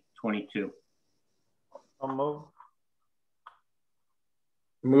 6/30/22. I'll move.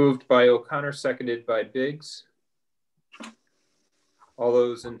 Moved by O'Connor, seconded by Biggs. All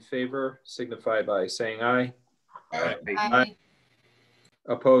those in favor signify by saying aye. Aye. Aye.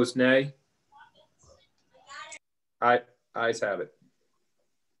 Opposed, nay. Ayes have it.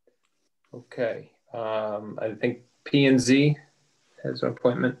 Okay. I think P&Z has an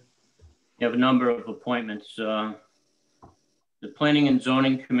appointment. You have a number of appointments. The Planning and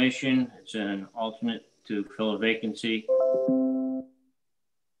Zoning Commission, it's an alternate to fill a vacancy.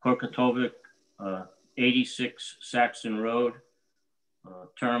 Korkotovic, 86 Saxon Road,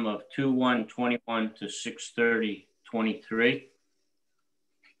 term of 2/1/21 to 6/30/23.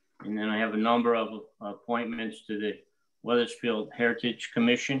 And then I have a number of appointments to the Weathersfield Heritage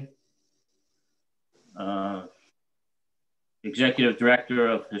Commission. Executive Director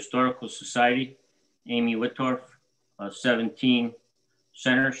of Historical Society, Amy Whittorf, 17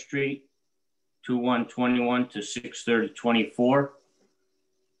 Center Street, 2/1/21 to 6/30/24.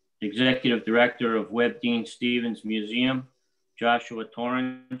 Executive Director of Webb Dean Stevens Museum, Joshua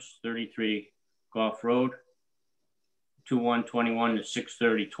Torrance, 33 Gulf Road, 2/1/21 to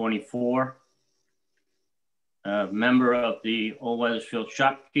 6/30/24. Member of the Old Weathersfield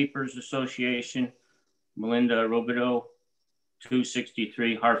Shopkeepers Association, Melinda Robideau,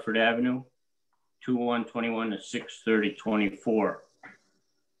 263 Hartford Avenue, 2/1/21 to 6/30/24.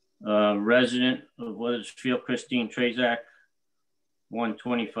 Resident of Weathersfield, Christine Trazak,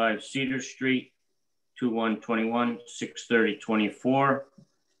 125 Cedar Street, 2/1/21, 6/30/24.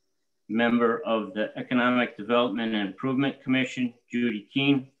 Member of the Economic Development and Improvement Commission, Judy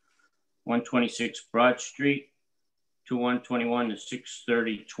Keene, 126 Broad Street, 2/1/21 to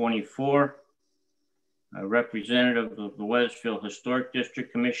 6/30/24. A representative of the Wethersfield Historic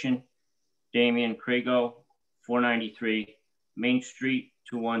District Commission, Damian Crago, 493 Main Street,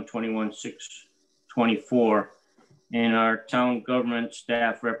 2121624, and our town government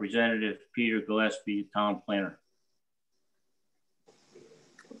staff representative, Peter Gillespie, town planner.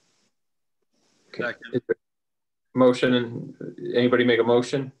 Okay. Motion, and anybody make a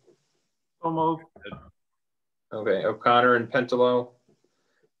motion? So moved. Okay, O'Connor and Pentelow,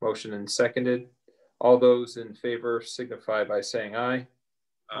 motion and seconded. All those in favor signify by saying aye.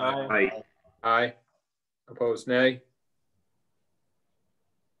 Aye. Aye. Opposed, nay.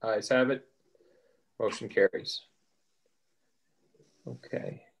 Ayes have it. Motion carries.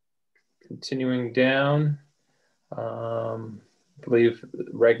 Okay. Continuing down, I believe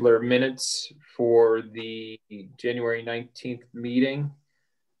regular minutes for the January 19th meeting.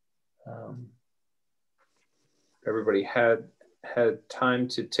 Everybody had time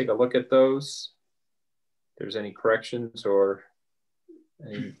to take a look at those. If there's any corrections or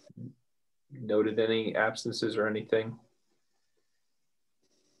any noted any absences or anything.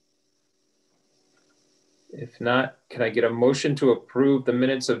 If not, can I get a motion to approve the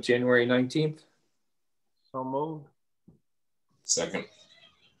minutes of January 19th? So moved. Second.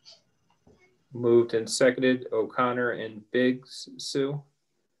 Moved and seconded, O'Connor and Biggs, Sue.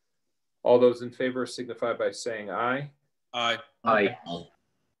 All those in favor signify by saying aye. Aye. Aye.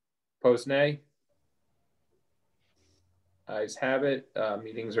 Opposed, nay. Ayes have it.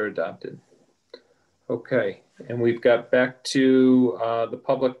 Meetings are adopted. Okay, and we've got back to the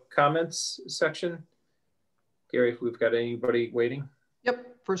public comments section. Gary, if we've got anybody waiting.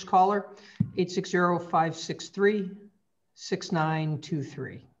 Yep, first caller,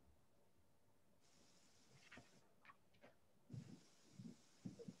 860-563-6923.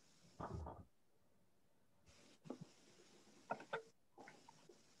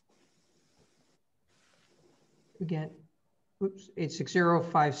 Again, oops,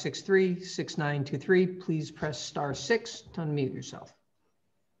 860-563-6923. Please press *6 to unmute yourself.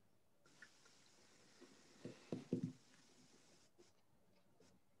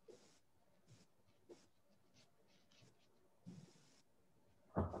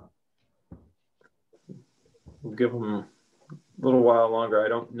 We'll give them a little while longer. I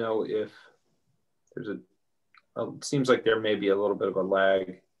don't know if there's it seems like there may be a little bit of a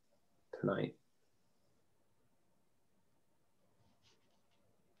lag tonight.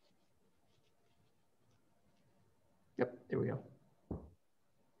 Yep, there we go.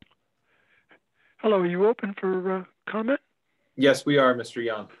 Hello, are you open for comment? Yes, we are, Mr.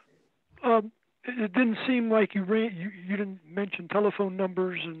 Young. It didn't seem like you didn't mention telephone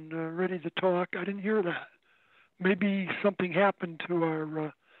numbers and ready to talk. I didn't hear that. Maybe something happened to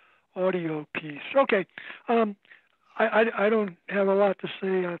our audio piece. Okay, I don't have a lot to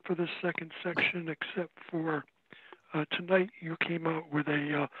say for this second section except for tonight you came out with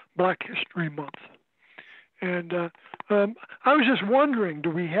a Black History Month. And I was just wondering,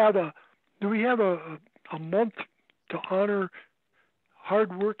 do we have a month to honor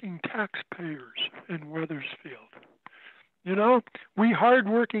hardworking taxpayers in Wethersfield? You know, we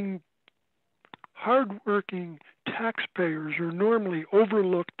hardworking taxpayers are normally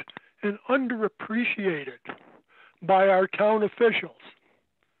overlooked and underappreciated by our town officials.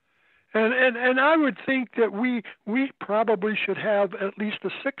 And I would think that we probably should have at least a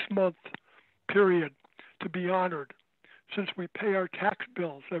 6-month period to be honored, since we pay our tax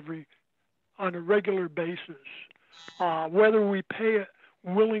bills on a regular basis. Whether we pay it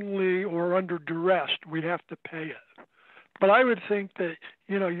willingly or under duress, we have to pay it. But I would think that,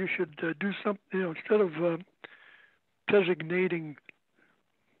 you know, you should do something, you know, instead of designating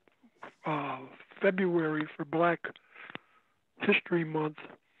February for Black History Month,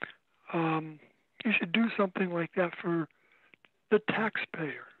 you should do something like that for the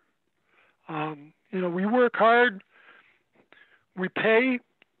taxpayer. You know, we work hard, we pay.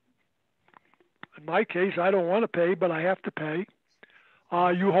 In my case, I don't want to pay, but I have to pay.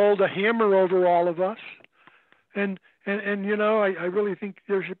 You hold a hammer over all of us. And you know, I really think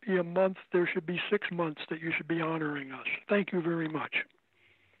there should be a month, there should be 6 months that you should be honoring us. Thank you very much.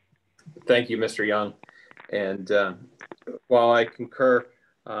 Thank you, Mr. Young. And while I concur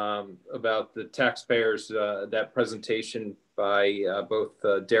about the taxpayers, that presentation by both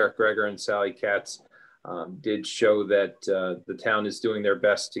Derek Greger and Sally Katz did show that the town is doing their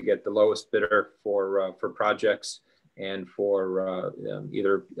best to get the lowest bidder for projects and for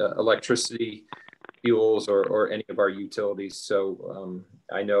either electricity, fuels, or any of our utilities. So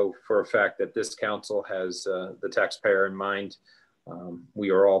I know for a fact that this council has the taxpayer in mind.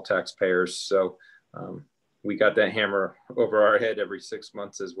 We are all taxpayers. So we got that hammer over our head every 6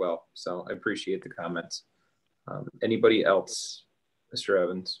 months as well. So I appreciate the comments. Anybody else? Mr.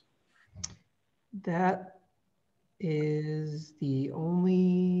 Evans? That is the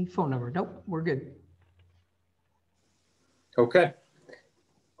only phone number. Nope, we're good. Okay,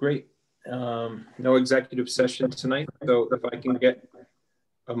 great. No executive session tonight. So if I can get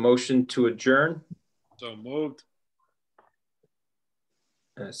a motion to adjourn. So moved.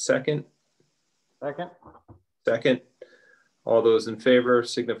 A second. Second. Second. All those in favor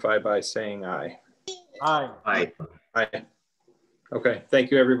signify by saying aye. Aye. Aye. Aye. Okay,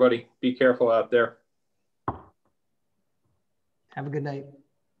 thank you, everybody. Be careful out there. Have a good night.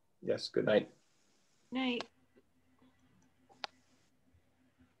 Yes, good night. Night.